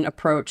work and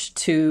approach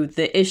to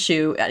the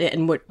issue,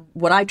 and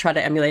what I try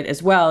to emulate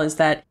as well, is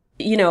that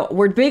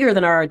we're bigger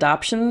than our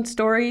adoption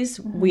stories.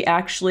 We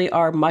actually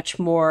are much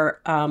more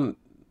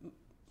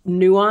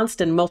nuanced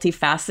and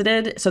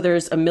multifaceted. So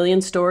there's a million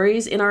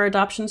stories in our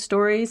adoption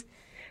stories.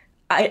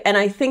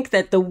 I think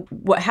that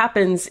what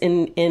happens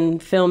in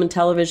film and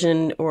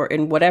television or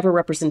in whatever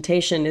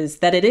representation is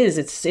that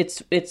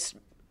it's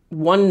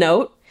one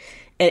note.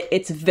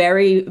 It's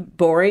very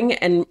boring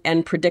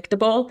and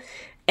predictable.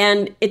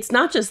 And it's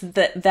not just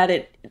that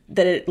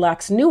it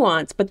lacks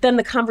nuance, but then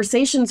the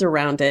conversations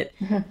around it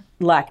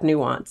lack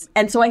nuance.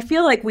 And so I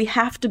feel like we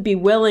have to be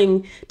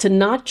willing to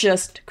not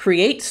just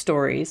create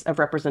stories of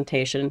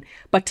representation,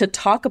 but to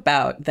talk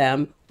about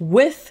them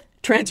with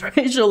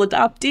transracial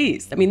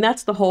adoptees. I mean,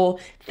 that's the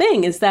whole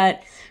thing, is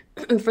that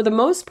for the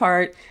most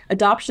part,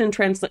 adoption and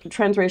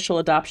transracial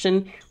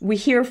adoption, we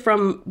hear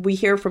from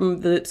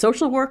the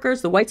social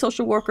workers, the white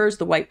social workers,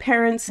 the white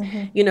parents,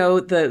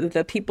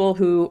 the people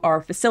who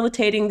are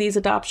facilitating these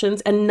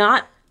adoptions, and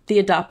not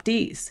the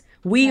adoptees.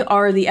 We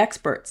are the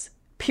experts.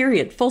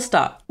 Period. Full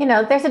stop.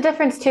 There's a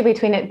difference too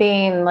between it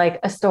being like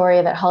a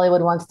story that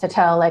Hollywood wants to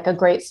tell, like a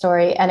great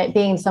story, and it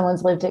being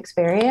someone's lived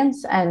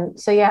experience. And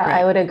so, right.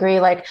 I would agree.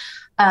 Like,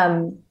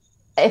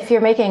 if you're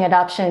making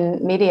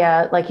adoption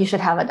media, like you should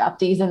have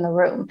adoptees in the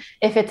room.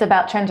 If it's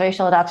about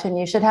transracial adoption,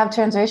 you should have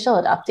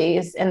transracial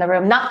adoptees in the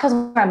room, not because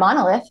we're a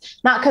monolith,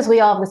 not because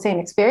we all have the same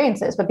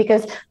experiences, but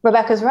because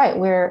Rebecca's right.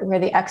 We're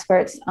the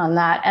experts on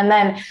that. And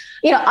then,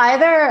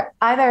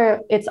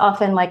 either it's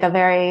often like a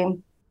very,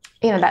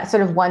 that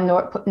sort of one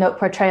note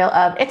portrayal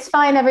of it's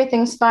fine,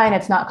 everything's fine,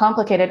 it's not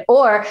complicated,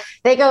 or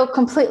they go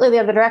completely the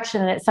other direction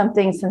and it's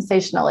something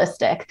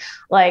sensationalistic.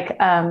 Like,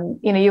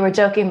 you were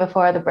joking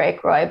before the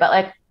break, Roy, but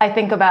like, I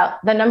think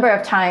about the number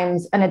of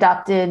times an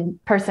adopted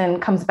person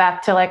comes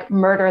back to like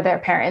murder their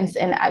parents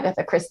in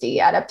Agatha Christie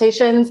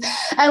adaptations.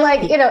 And like,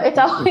 it's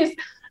always,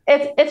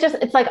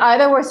 it's like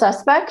either we're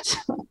suspect,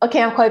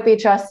 can't quite be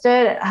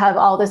trusted, have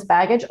all this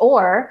baggage,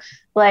 or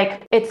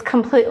like it's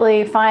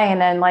completely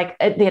fine and like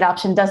the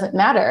adoption doesn't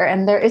matter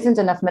and there isn't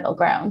enough middle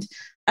ground.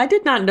 I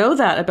did not know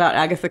that about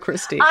Agatha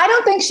Christie. I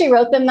don't think she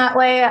wrote them that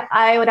way.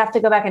 I would have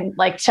to go back and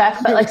like check,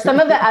 but like some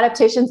of the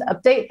adaptations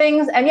update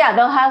things, and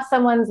they'll have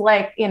someone's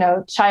like,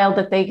 child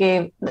that they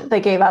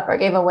gave up or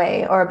gave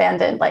away or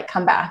abandoned, like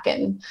come back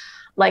and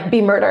like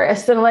be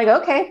murderous. And I'm like,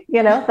 okay,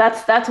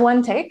 that's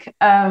one take.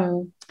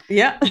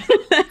 Yeah,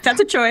 that's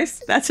a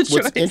choice.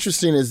 What's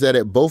interesting is that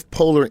at both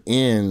polar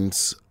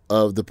ends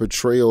of the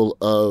portrayal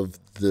of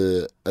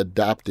the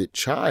adopted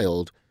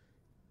child,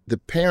 the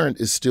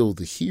parent is still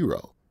the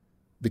hero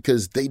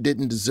because they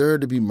didn't deserve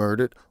to be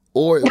murdered,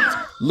 or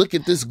look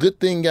at this good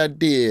thing I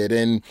did,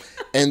 and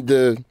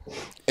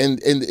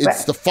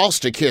it's the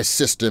foster care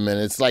system, and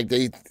it's like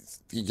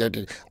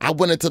I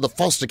went into the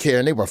foster care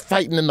and they were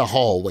fighting in the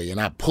hallway and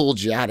I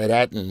pulled you out of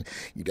that and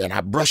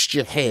I brushed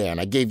your hair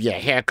and I gave you a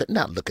haircut.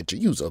 Now look at you.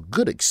 You was a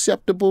good,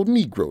 acceptable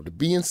Negro to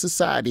be in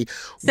society.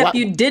 Except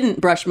you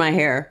didn't brush my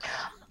hair.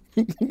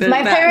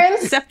 My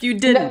parents. Except you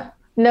didn't.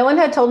 No one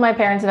had told my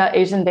parents about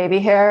Asian baby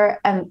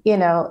hair. And,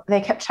 they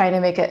kept trying to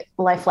make it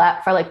lie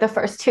flat for like the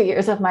first 2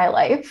 years of my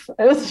life.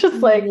 It was just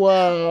like,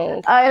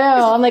 wow. I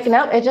know. I'm like,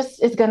 no, it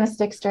just is going to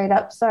stick straight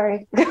up.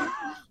 Sorry.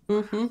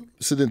 Mm-hmm.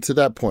 So then to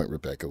that point,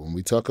 Rebecca, when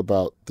we talk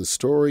about the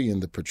story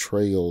and the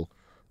portrayal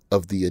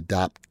of the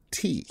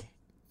adoptee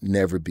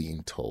never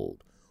being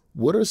told,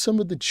 what are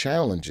some of the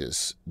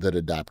challenges that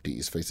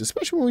adoptees face,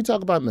 especially when we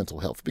talk about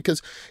mental health?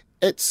 Because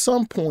at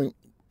some point,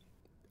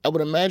 I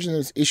would imagine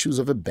there's issues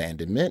of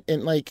abandonment,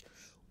 and like,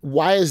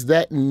 why is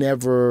that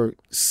never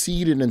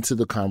seeded into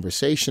the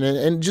conversation?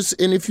 And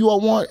if you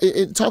all want,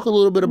 talk a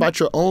little bit about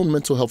your own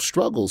mental health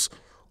struggles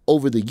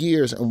over the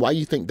years, and why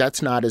you think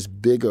that's not as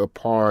big a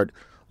part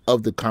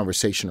of the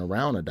conversation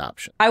around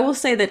adoption. I will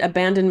say that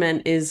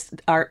abandonment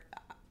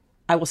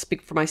I will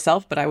speak for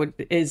myself, but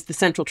is the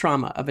central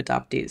trauma of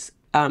adoptees.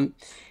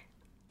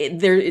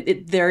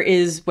 There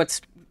is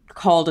what's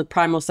called a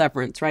primal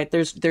severance, right?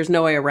 There's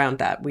no way around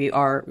that. We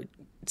are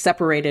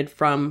separated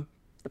from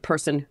the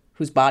person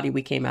whose body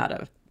we came out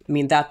of. I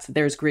mean,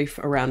 there's grief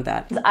around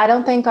that. I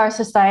don't think our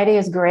society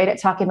is great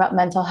at talking about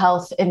mental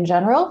health in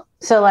general.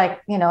 So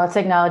let's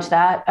acknowledge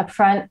that up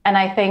front. And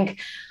I think,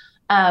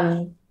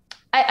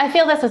 I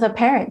feel this as a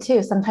parent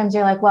too. Sometimes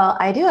you're like, well,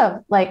 I do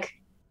have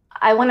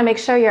I want to make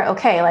sure you're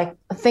okay. Like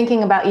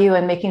thinking about you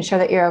and making sure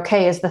that you're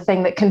okay is the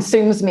thing that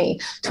consumes me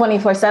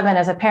 24/7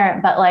 as a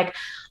parent. But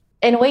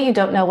in a way, you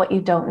don't know what you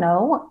don't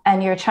know.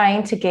 And you're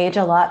trying to gauge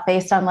a lot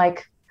based on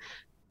like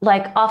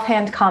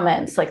offhand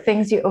comments, like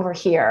things you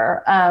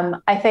overhear.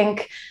 I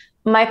think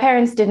my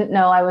parents didn't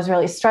know I was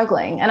really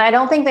struggling. And I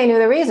don't think they knew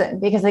the reason,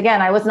 because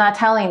again, I was not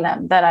telling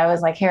them that I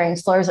was hearing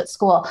slurs at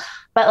school.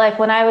 But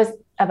when I was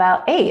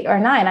about 8 or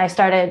 9, I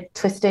started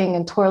twisting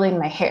and twirling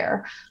my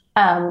hair,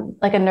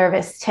 like a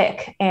nervous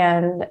tic.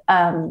 And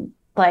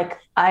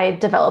I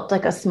developed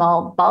a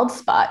small bald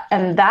spot.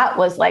 And that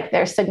was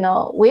their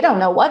signal. We don't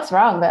know what's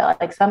wrong,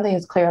 but something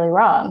is clearly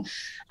wrong.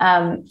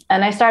 And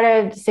I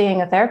started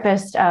seeing a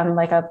therapist,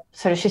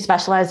 she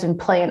specialized in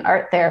play and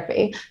art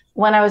therapy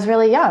when I was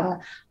really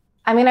young.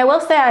 I mean, I will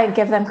say I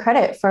give them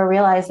credit for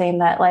realizing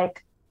that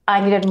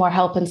I needed more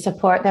help and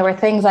support. There were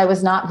things I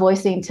was not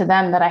voicing to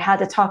them that I had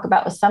to talk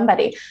about with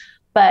somebody.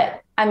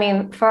 But I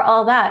mean, for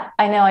all that,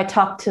 I know I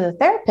talked to the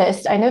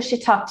therapist. I know she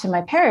talked to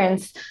my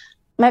parents.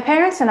 My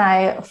parents and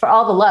I, for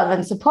all the love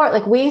and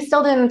support, we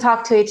still didn't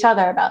talk to each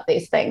other about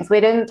these things. We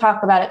didn't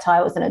talk about it till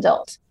I was an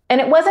adult. And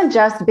it wasn't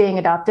just being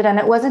adopted, and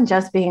it wasn't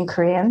just being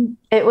Korean.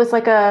 It was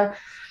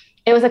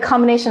a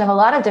combination of a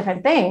lot of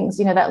different things,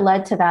 that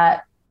led to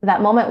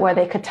that moment where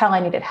they could tell I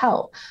needed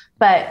help.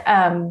 But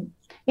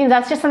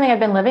that's just something I've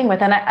been living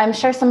with. And I'm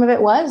sure some of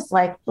it was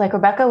like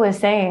Rebecca was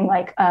saying,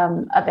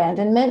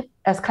 abandonment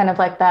as kind of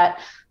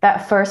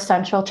that first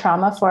central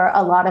trauma for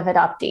a lot of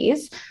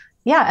adoptees.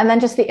 Yeah. And then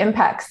just the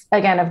impacts,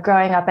 again, of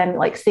growing up and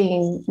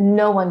seeing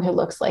no one who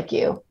looks like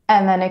you,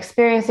 and then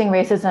experiencing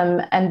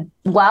racism, and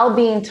while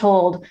being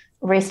told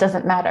race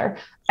doesn't matter.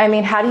 I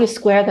mean, how do you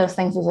square those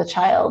things as a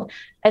child?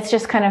 It's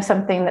just kind of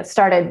something that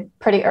started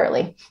pretty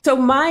early. So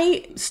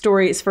my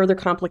story is further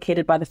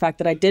complicated by the fact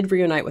that I did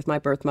reunite with my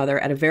birth mother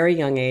at a very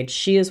young age.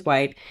 She is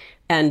white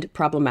and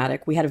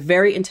problematic. We had a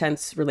very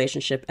intense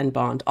relationship and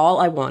bond. All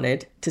I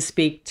wanted, to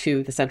speak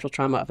to the central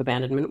trauma of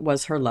abandonment,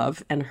 was her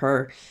love and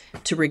her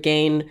to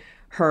regain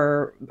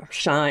her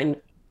shine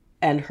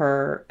and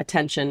her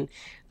attention.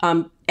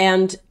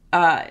 And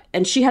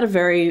she had a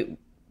very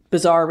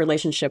bizarre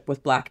relationship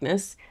with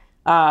Blackness.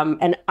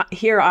 And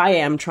here I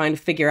am trying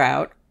to figure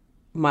out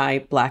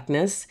my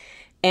Blackness.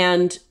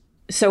 And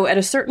so at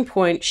a certain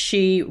point,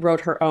 she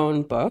wrote her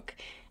own book,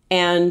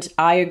 and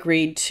I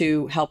agreed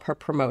to help her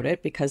promote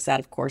it, because that,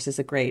 of course, is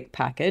a great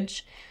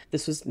package.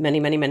 This was many,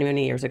 many, many,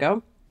 many years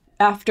ago.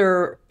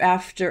 After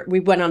we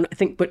went on, I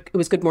think, but it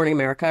was Good Morning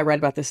America. I read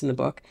about this in the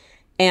book.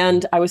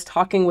 And I was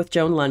talking with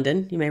Joan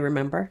London, you may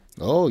remember.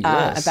 Oh,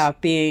 yes.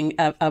 About being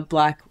a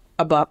black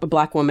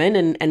woman,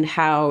 and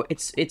how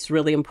it's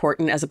really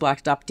important as a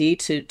Black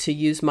adoptee to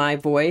use my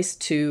voice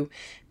to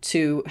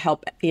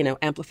help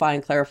amplify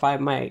and clarify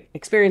my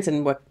experience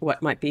and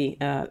what might be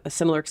a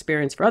similar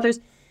experience for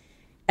others.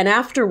 And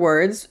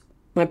afterwards,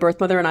 my birth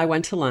mother and I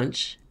went to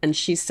lunch, and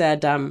she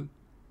said, I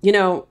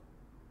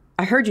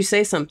heard you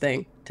say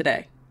something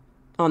today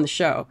on the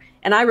show.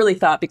 And I really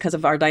thought, because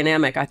of our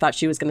dynamic, I thought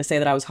she was going to say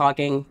that I was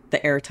hogging the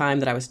airtime,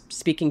 that I was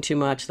speaking too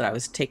much, that I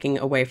was taking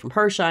away from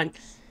her shine.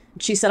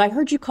 She said, I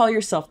heard you call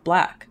yourself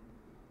Black.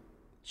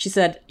 She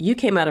said, you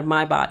came out of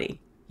my body.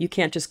 You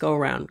can't just go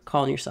around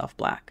calling yourself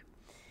Black.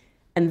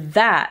 And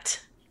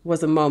that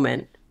was a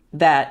moment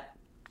that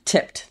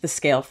tipped the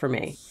scale for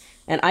me.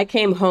 And I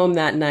came home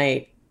that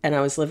night, and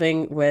I was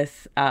living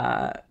with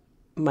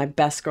my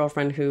best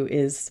girlfriend, who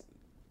is,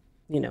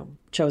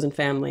 chosen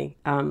family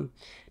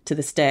to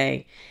this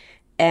day.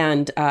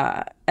 And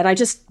I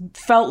just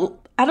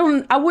felt,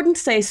 I wouldn't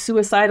say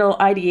suicidal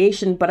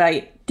ideation, but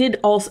I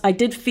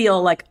did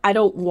feel like I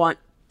don't want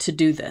to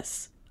do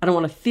this. I don't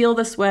want to feel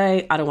this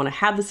way. I don't want to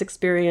have this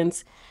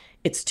experience.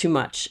 It's too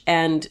much.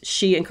 And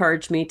she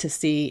encouraged me to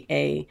see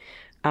a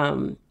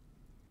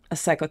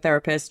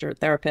psychotherapist or a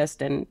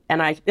therapist. And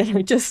I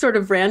just sort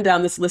of ran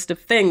down this list of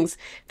things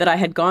that I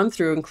had gone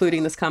through,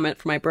 including this comment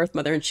from my birth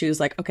mother. And she was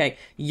like, okay,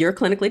 you're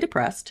clinically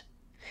depressed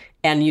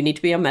and you need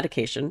to be on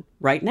medication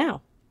right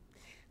now.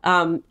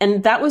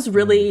 And that was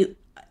really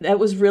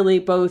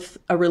both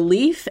a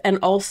relief and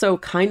also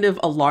kind of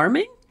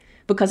alarming,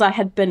 because I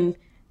had been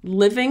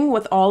living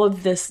with all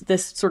of this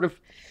sort of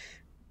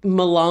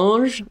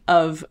melange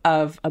of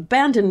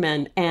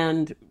abandonment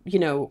and,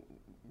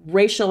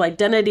 racial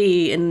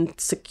identity and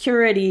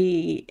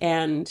security,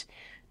 and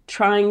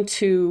trying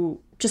to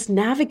just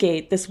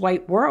navigate this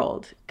white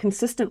world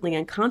consistently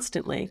and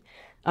constantly.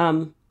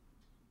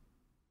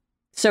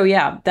 So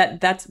yeah,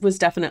 that was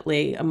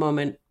definitely a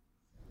moment.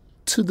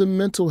 To the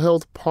mental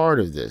health part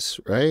of this,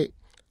 right?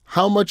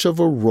 How much of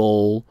a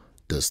role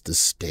does the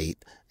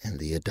state and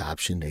the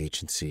adoption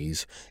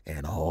agencies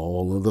and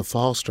all of the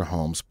foster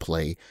homes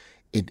play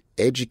in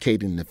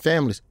educating the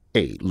families?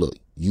 Hey, look,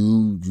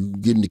 you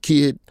getting the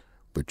kid,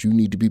 but you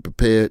need to be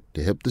prepared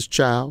to help this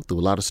child through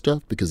a lot of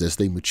stuff, because as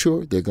they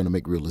mature, they're going to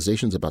make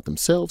realizations about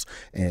themselves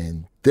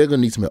and they're going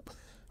to need some help.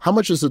 How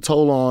much is the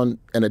toll on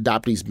an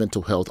adoptee's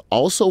mental health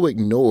also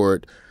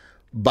ignored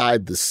by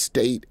the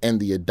state and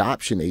the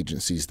adoption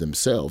agencies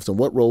themselves? And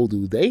what role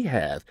do they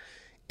have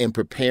in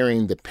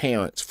preparing the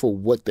parents for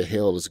what the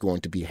hell is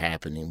going to be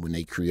happening when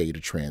they create a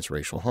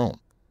transracial home?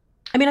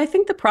 I mean, I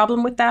think the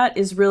problem with that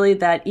is really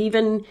that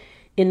even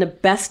in the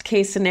best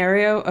case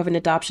scenario of an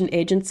adoption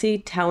agency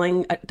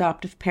telling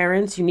adoptive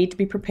parents, you need to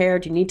be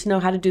prepared, you need to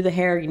know how to do the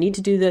hair, you need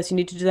to do this, you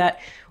need to do that.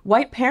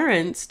 White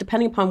parents,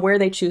 depending upon where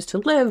they choose to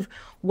live,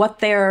 what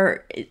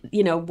their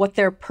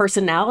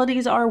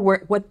personalities are,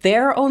 what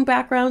their own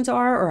backgrounds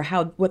are, or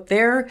what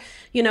their,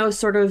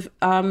 sort of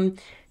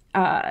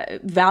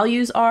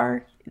values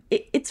are,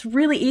 it's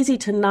really easy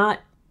to not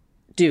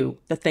do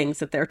the things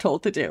that they're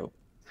told to do.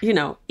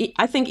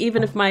 I think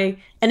even if and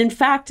in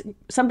fact,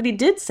 somebody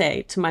did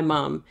say to my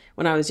mom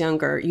when I was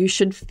younger, you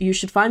should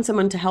find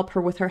someone to help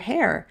her with her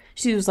hair.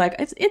 She was like,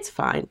 it's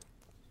fine.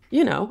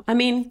 I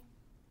mean,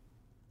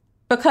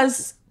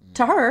 because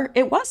to her,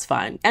 it was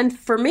fine. And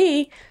for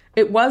me,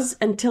 it was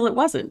until it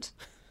wasn't.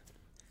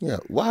 Yeah.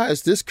 Why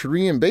is this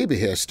Korean baby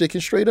hair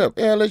sticking straight up?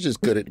 Yeah, let's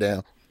just cut it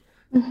down.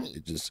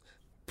 Just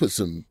put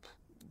some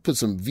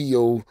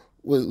VO,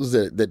 what was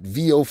that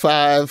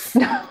VO5?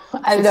 No,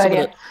 I have no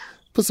idea.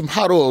 Put some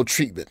hot oil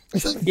treatment.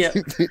 Yeah.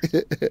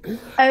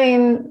 I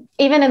mean,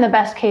 even in the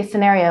best case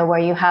scenario where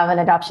you have an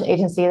adoption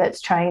agency that's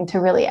trying to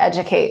really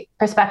educate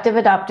prospective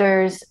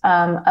adopters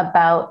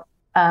about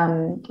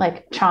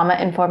like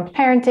trauma-informed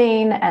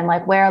parenting and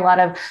like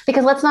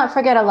because let's not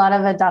forget, a lot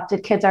of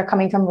adopted kids are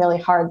coming from really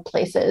hard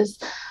places.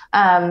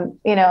 I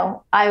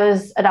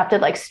was adopted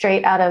like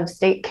straight out of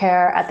state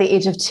care at the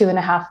age of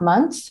 2.5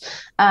 months.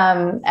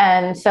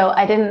 And so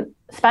I didn't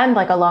spend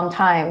like a long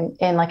time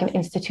in like an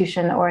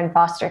institution or in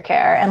foster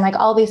care. And like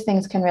all these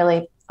things can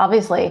really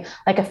obviously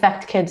like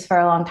affect kids for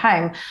a long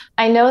time.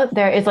 I know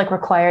there is like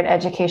required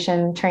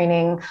education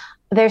training.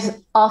 There's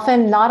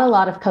often not a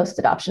lot of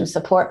post-adoption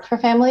support for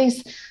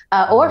families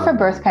or for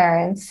birth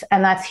parents.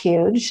 And that's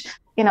huge.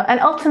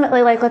 And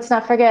ultimately, like, let's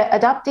not forget,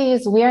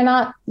 adoptees, we are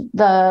not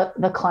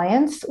the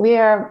clients. We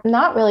are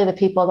not really the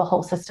people the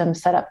whole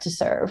system's set up to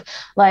serve.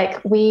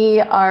 Like, we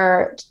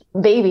are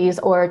babies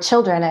or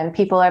children, and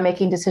people are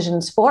making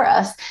decisions for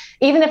us,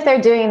 even if they're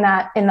doing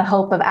that in the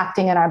hope of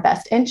acting in our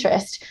best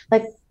interest.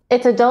 Like,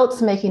 it's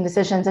adults making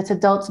decisions. It's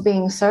adults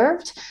being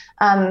served.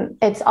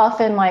 It's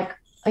often like,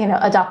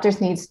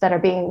 adopters' needs that are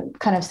being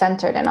kind of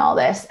centered in all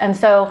this. And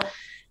so,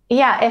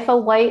 yeah, if a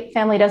white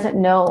family doesn't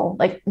know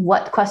like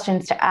what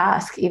questions to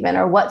ask even,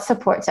 or what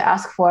support to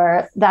ask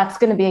for, that's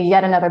going to be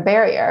yet another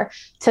barrier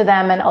to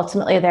them and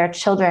ultimately their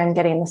children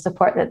getting the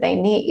support that they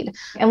need.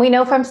 And we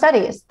know from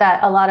studies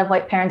that a lot of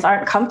white parents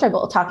aren't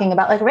comfortable talking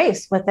about like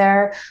race with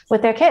their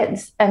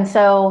kids. And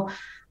so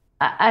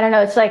I don't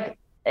know, it's like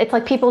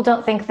people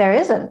don't think there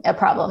isn't a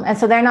problem. And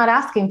so they're not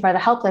asking for the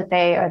help that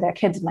they or their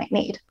kids might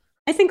need.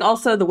 I think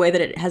also the way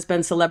that it has been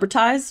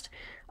celebritized,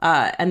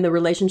 and the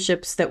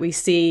relationships that we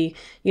see,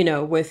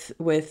 with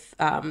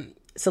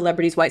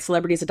celebrities, white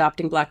celebrities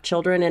adopting Black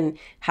children and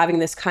having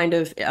this kind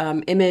of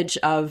image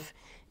of,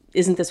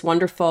 isn't this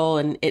wonderful?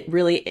 And it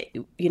really,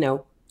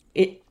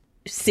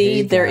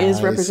 Hey there guys,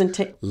 is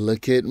representation.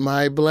 Look at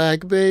my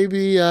Black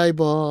baby I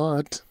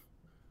bought.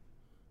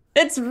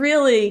 It's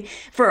really,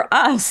 for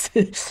us,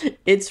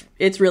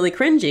 it's really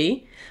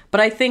cringy. But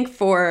I think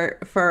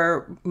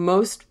for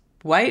most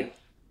white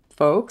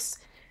folks,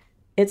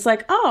 it's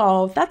like,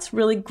 oh, that's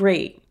really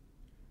great.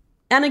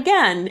 And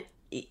again,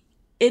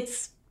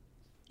 it's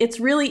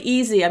really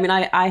easy. I mean,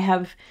 I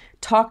have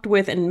talked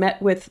with and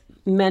met with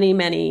many,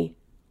 many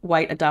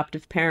white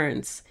adoptive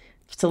parents,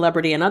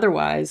 celebrity and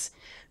otherwise,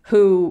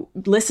 who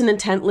listen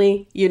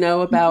intently,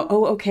 about,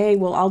 oh, okay,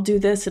 well, I'll do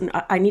this and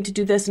I need to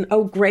do this. And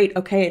oh, great.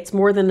 Okay. It's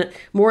more than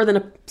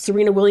a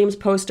Serena Williams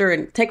poster,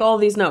 and take all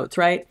these notes.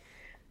 Right.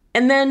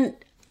 And then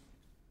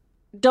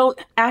don't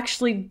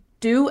actually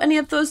do any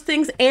of those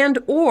things, and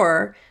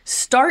or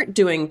start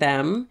doing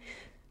them,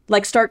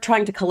 like start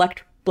trying to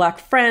collect Black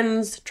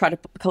friends, try to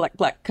collect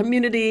Black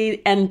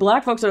community, and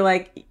Black folks are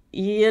like,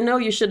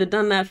 you should have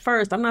done that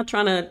first. I'm not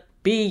trying to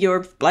be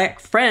your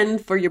Black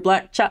friend for your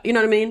Black child. You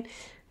know what I mean?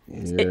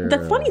 Yeah.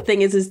 The funny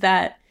thing is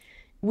that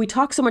we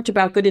talk so much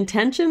about good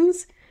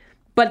intentions,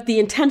 but the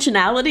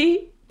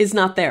intentionality is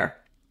not there,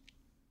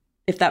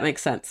 if that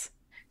makes sense.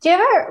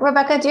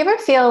 Rebecca, do you ever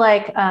feel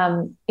like,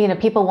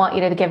 people want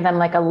you to give them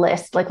like a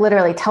list, like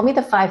literally tell me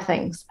the 5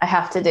 things I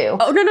have to do.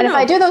 Oh, no. If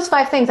I do those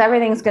 5 things,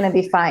 everything's going to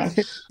be fine.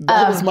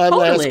 That was my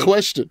last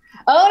question.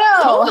 Oh,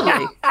 no.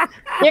 Totally.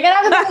 You're going to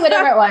have to think of a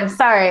different one.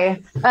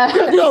 Sorry.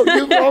 No,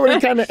 you've already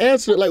kind of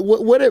answered. Like,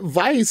 what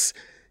advice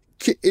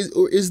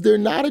Or is there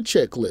not a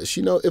checklist?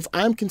 You know, if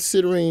I'm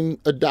considering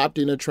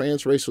adopting a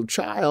transracial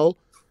child,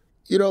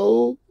 you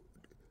know,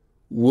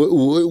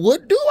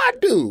 what do I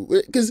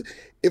do? Because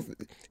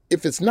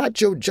if it's not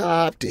your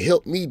job to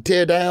help me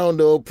tear down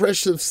the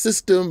oppressive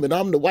system and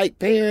I'm the white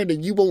parent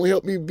and you won't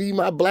help me be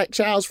my black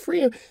child's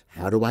friend,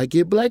 how do I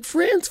get black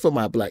friends for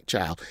my black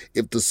child?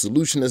 If the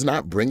solution is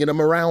not bringing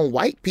them around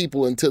white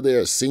people until they're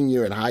a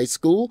senior in high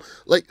school,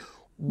 like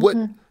what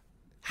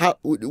are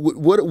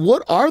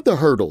the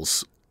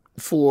hurdles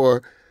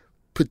for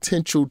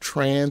potential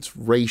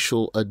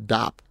transracial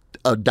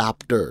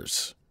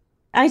adopters?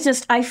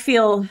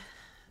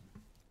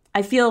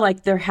 I feel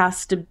like there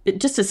has to be,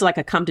 just as like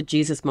a come to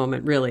Jesus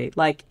moment, really.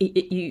 Like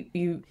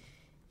you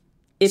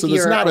if so there's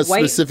you're not a white,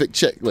 specific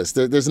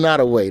checklist. There's not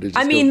a way to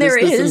just there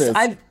this, is. and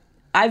this.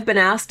 I've been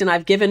asked and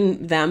I've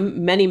given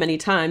them many, many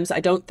times.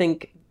 I don't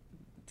think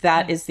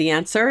that is the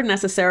answer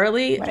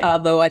necessarily,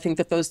 right. Though I think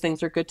that those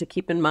things are good to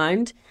keep in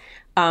mind.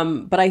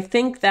 But I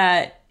think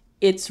that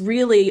it's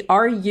really,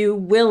 are you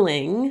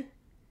willing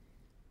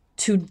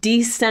to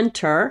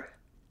decenter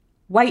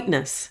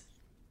whiteness?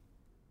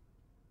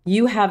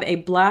 You have a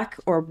black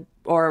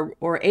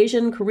or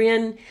Asian,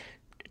 Korean,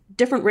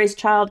 different race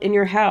child in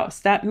your house.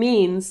 That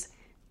means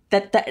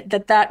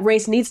that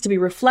race needs to be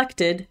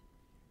reflected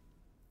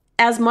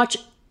as much,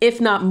 if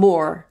not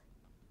more,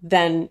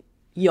 than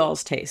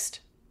y'all's taste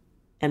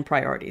and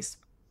priorities.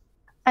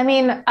 I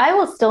mean, I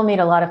will still meet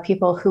a lot of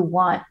people who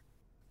want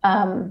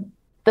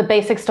the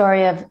basic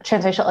story of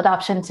transracial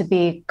adoption to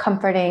be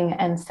comforting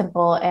and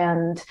simple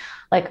and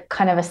like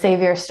kind of a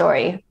savior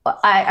story.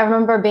 I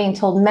remember being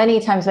told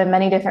many times by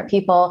many different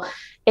people,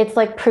 it's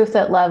like proof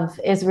that love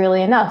is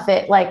really enough.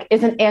 It like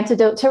is an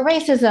antidote to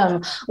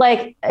racism.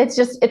 Like it's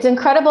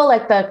incredible.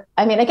 Like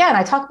again,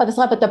 I talk about this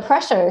a lot, but the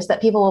pressures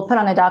that people will put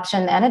on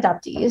adoption and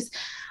adoptees.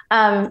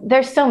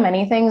 There's so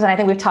many things, and I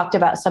think we've talked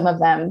about some of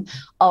them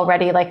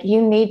already. Like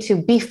you need to,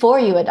 before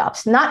you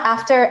adopt, not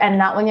after and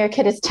not when your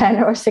kid is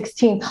 10 or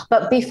 16,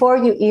 but before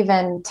you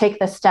even take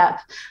the step,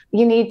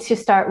 you need to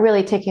start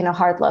really taking a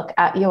hard look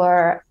at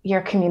your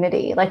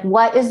community. Like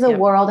what is the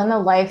world and the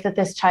life that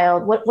this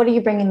child, what are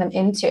you bringing them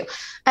into?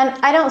 And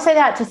I don't say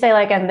that to say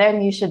like, and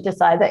then you should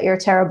decide that you're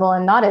terrible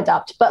and not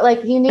adopt, but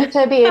like you need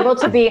to be able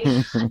to be,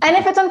 and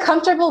if it's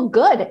uncomfortable,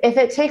 good. If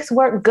it takes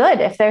work,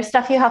 good. If there's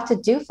stuff you have to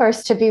do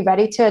first to be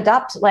ready to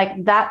adopt,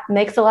 like that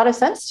makes a lot of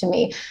sense to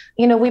me.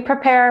 You know, we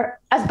prepare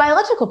as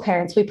biological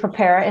parents, we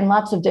prepare in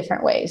lots of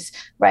different ways,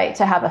 right,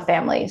 to have a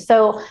family.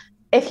 So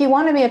if you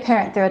want to be a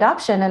parent through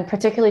adoption, and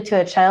particularly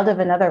to a child of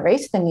another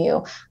race than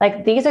you,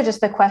 like these are just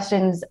the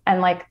questions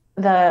and like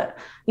the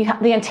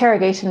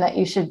interrogation that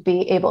you should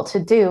be able to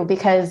do,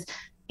 because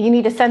you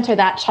need to center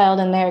that child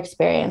and their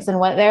experience and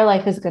what their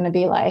life is going to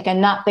be like,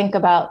 and not think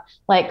about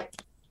like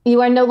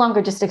you are no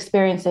longer just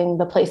experiencing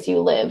the place you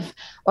live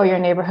or your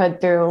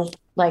neighborhood through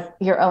like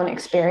your own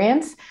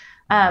experience.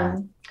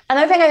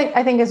 Another thing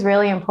I think is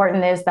really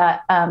important is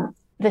that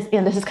this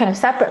is kind of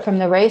separate from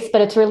the race,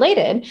 but it's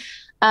related.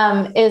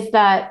 Is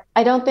that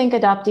I don't think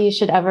adoptees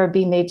should ever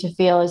be made to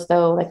feel as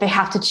though like they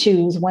have to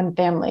choose one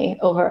family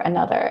over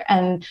another.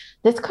 And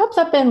this crops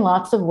up in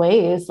lots of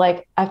ways.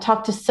 Like I've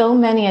talked to so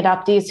many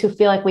adoptees who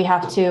feel like we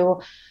have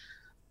to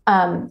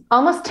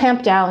almost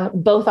tamp down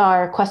both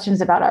our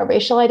questions about our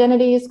racial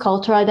identities,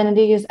 cultural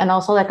identities, and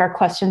also like our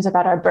questions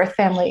about our birth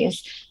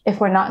families if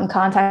we're not in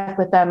contact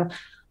with them,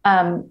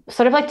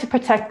 sort of like to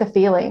protect the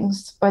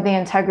feelings or the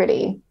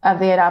integrity of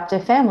the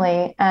adoptive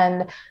family.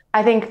 And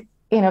I think,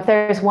 you know, if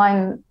there's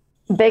one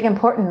big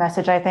important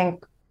message I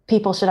think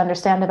people should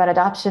understand about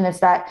adoption, is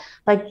that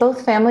like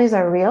both families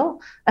are real.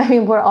 I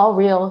mean, we're all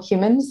real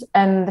humans,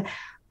 and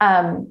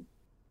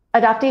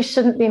adoptees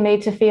shouldn't be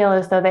made to feel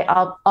as though they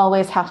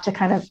always have to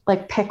kind of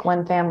like pick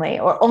one family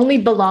or only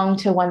belong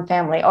to one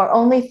family or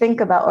only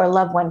think about or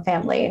love one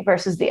family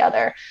versus the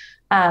other.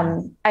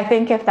 I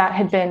think if that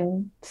had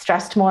been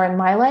stressed more in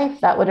my life,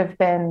 it would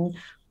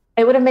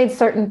have made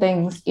certain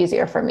things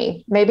easier for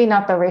me. Maybe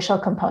not the racial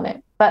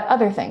component, but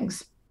other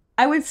things.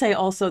 I would say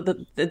also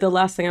that the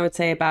last thing I would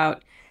say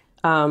about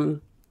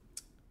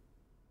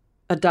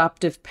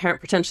adoptive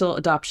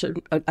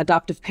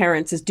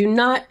parents is do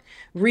not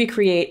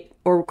recreate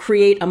or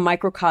create a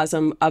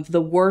microcosm of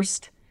the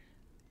worst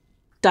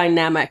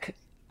dynamic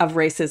of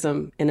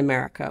racism in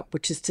America,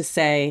 which is to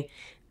say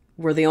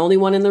we're the only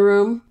one in the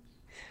room.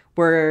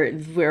 We're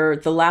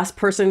the last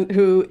person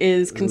who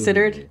is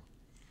considered. Ooh.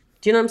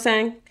 Do you know what I'm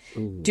saying?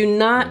 Ooh, do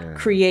not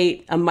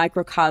create a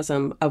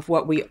microcosm of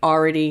what we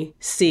already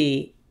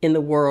see in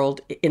the world,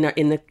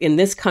 in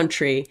this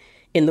country,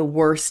 in the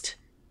worst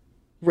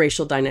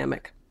racial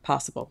dynamic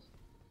possible.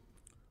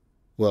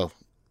 Well,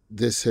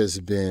 this has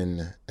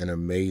been an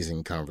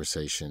amazing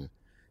conversation,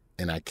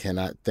 and I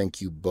cannot thank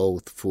you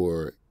both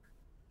for,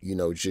 you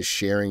know, just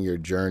sharing your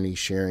journey,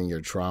 sharing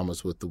your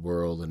traumas with the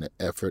world, and the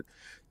effort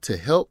to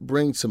help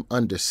bring some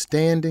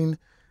understanding.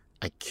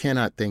 I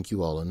cannot thank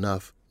you all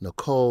enough.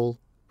 Nicole,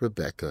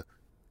 Rebecca,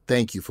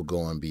 thank you for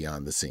going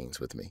beyond the scenes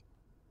with me.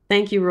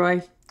 Thank you,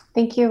 Roy.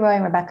 Thank you, Roy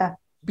and Rebecca.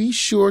 Be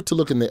sure to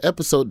look in the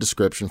episode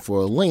description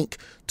for a link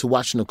to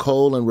watch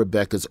Nicole and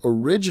Rebecca's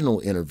original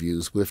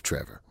interviews with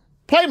Trevor.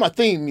 Play my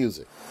theme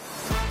music.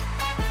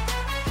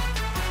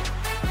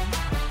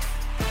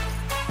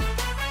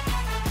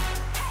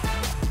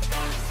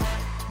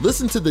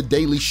 Listen to The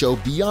Daily Show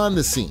Beyond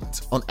the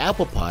Scenes on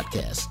Apple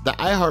Podcasts, the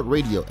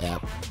iHeartRadio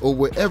app, or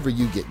wherever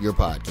you get your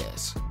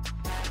podcasts.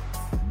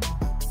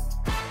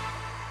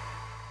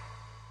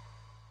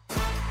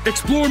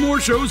 Explore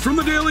more shows from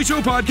The Daily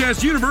Show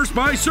podcast universe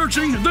by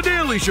searching The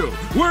Daily Show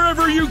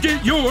wherever you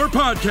get your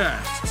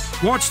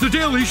podcasts. Watch The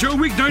Daily Show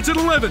weeknights at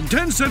 11,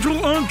 10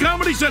 Central on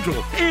Comedy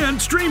Central,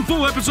 and stream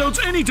full episodes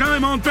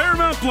anytime on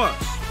Paramount Plus.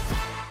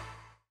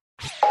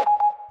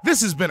 This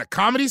has been a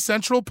Comedy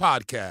Central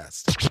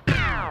podcast.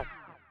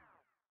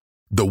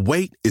 The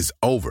wait is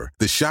over.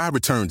 The Chi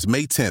returns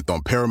May 10th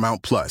on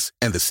Paramount Plus,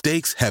 and the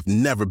stakes have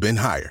never been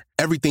higher.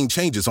 Everything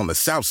changes on the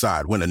South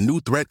Side when a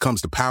new threat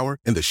comes to power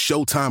in the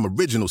Showtime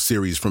original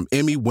series from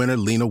Emmy winner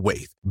Lena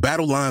Waithe.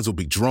 Battle lines will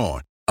be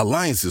drawn,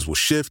 alliances will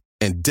shift,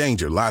 and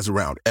danger lies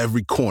around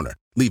every corner,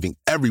 leaving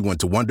everyone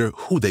to wonder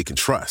who they can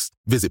trust.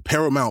 Visit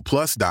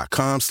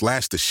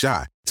ParamountPlus.com/The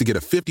Chi to get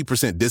a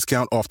 50%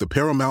 discount off the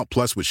Paramount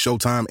Plus with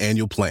Showtime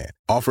annual plan.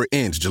 Offer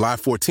ends July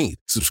 14th.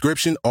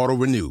 Subscription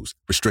auto-renews.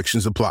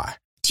 Restrictions apply.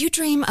 Do you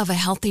dream of a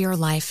healthier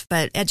life,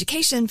 but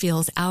education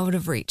feels out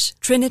of reach?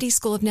 Trinity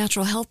School of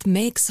Natural Health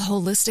makes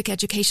holistic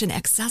education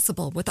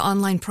accessible with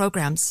online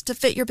programs to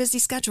fit your busy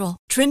schedule.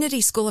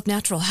 Trinity School of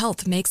Natural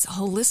Health makes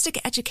holistic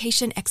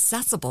education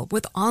accessible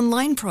with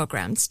online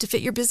programs to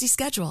fit your busy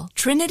schedule.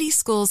 Trinity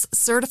School's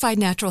Certified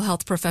Natural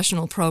Health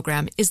Professional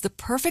Program is the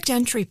perfect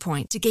entry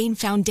point to gain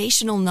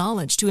foundational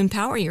knowledge to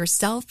empower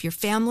yourself, your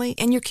family,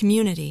 and your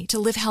community to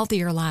live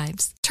healthier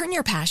lives. Turn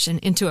your passion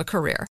into a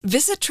career.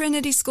 Visit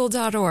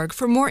trinityschool.org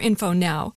for more info now.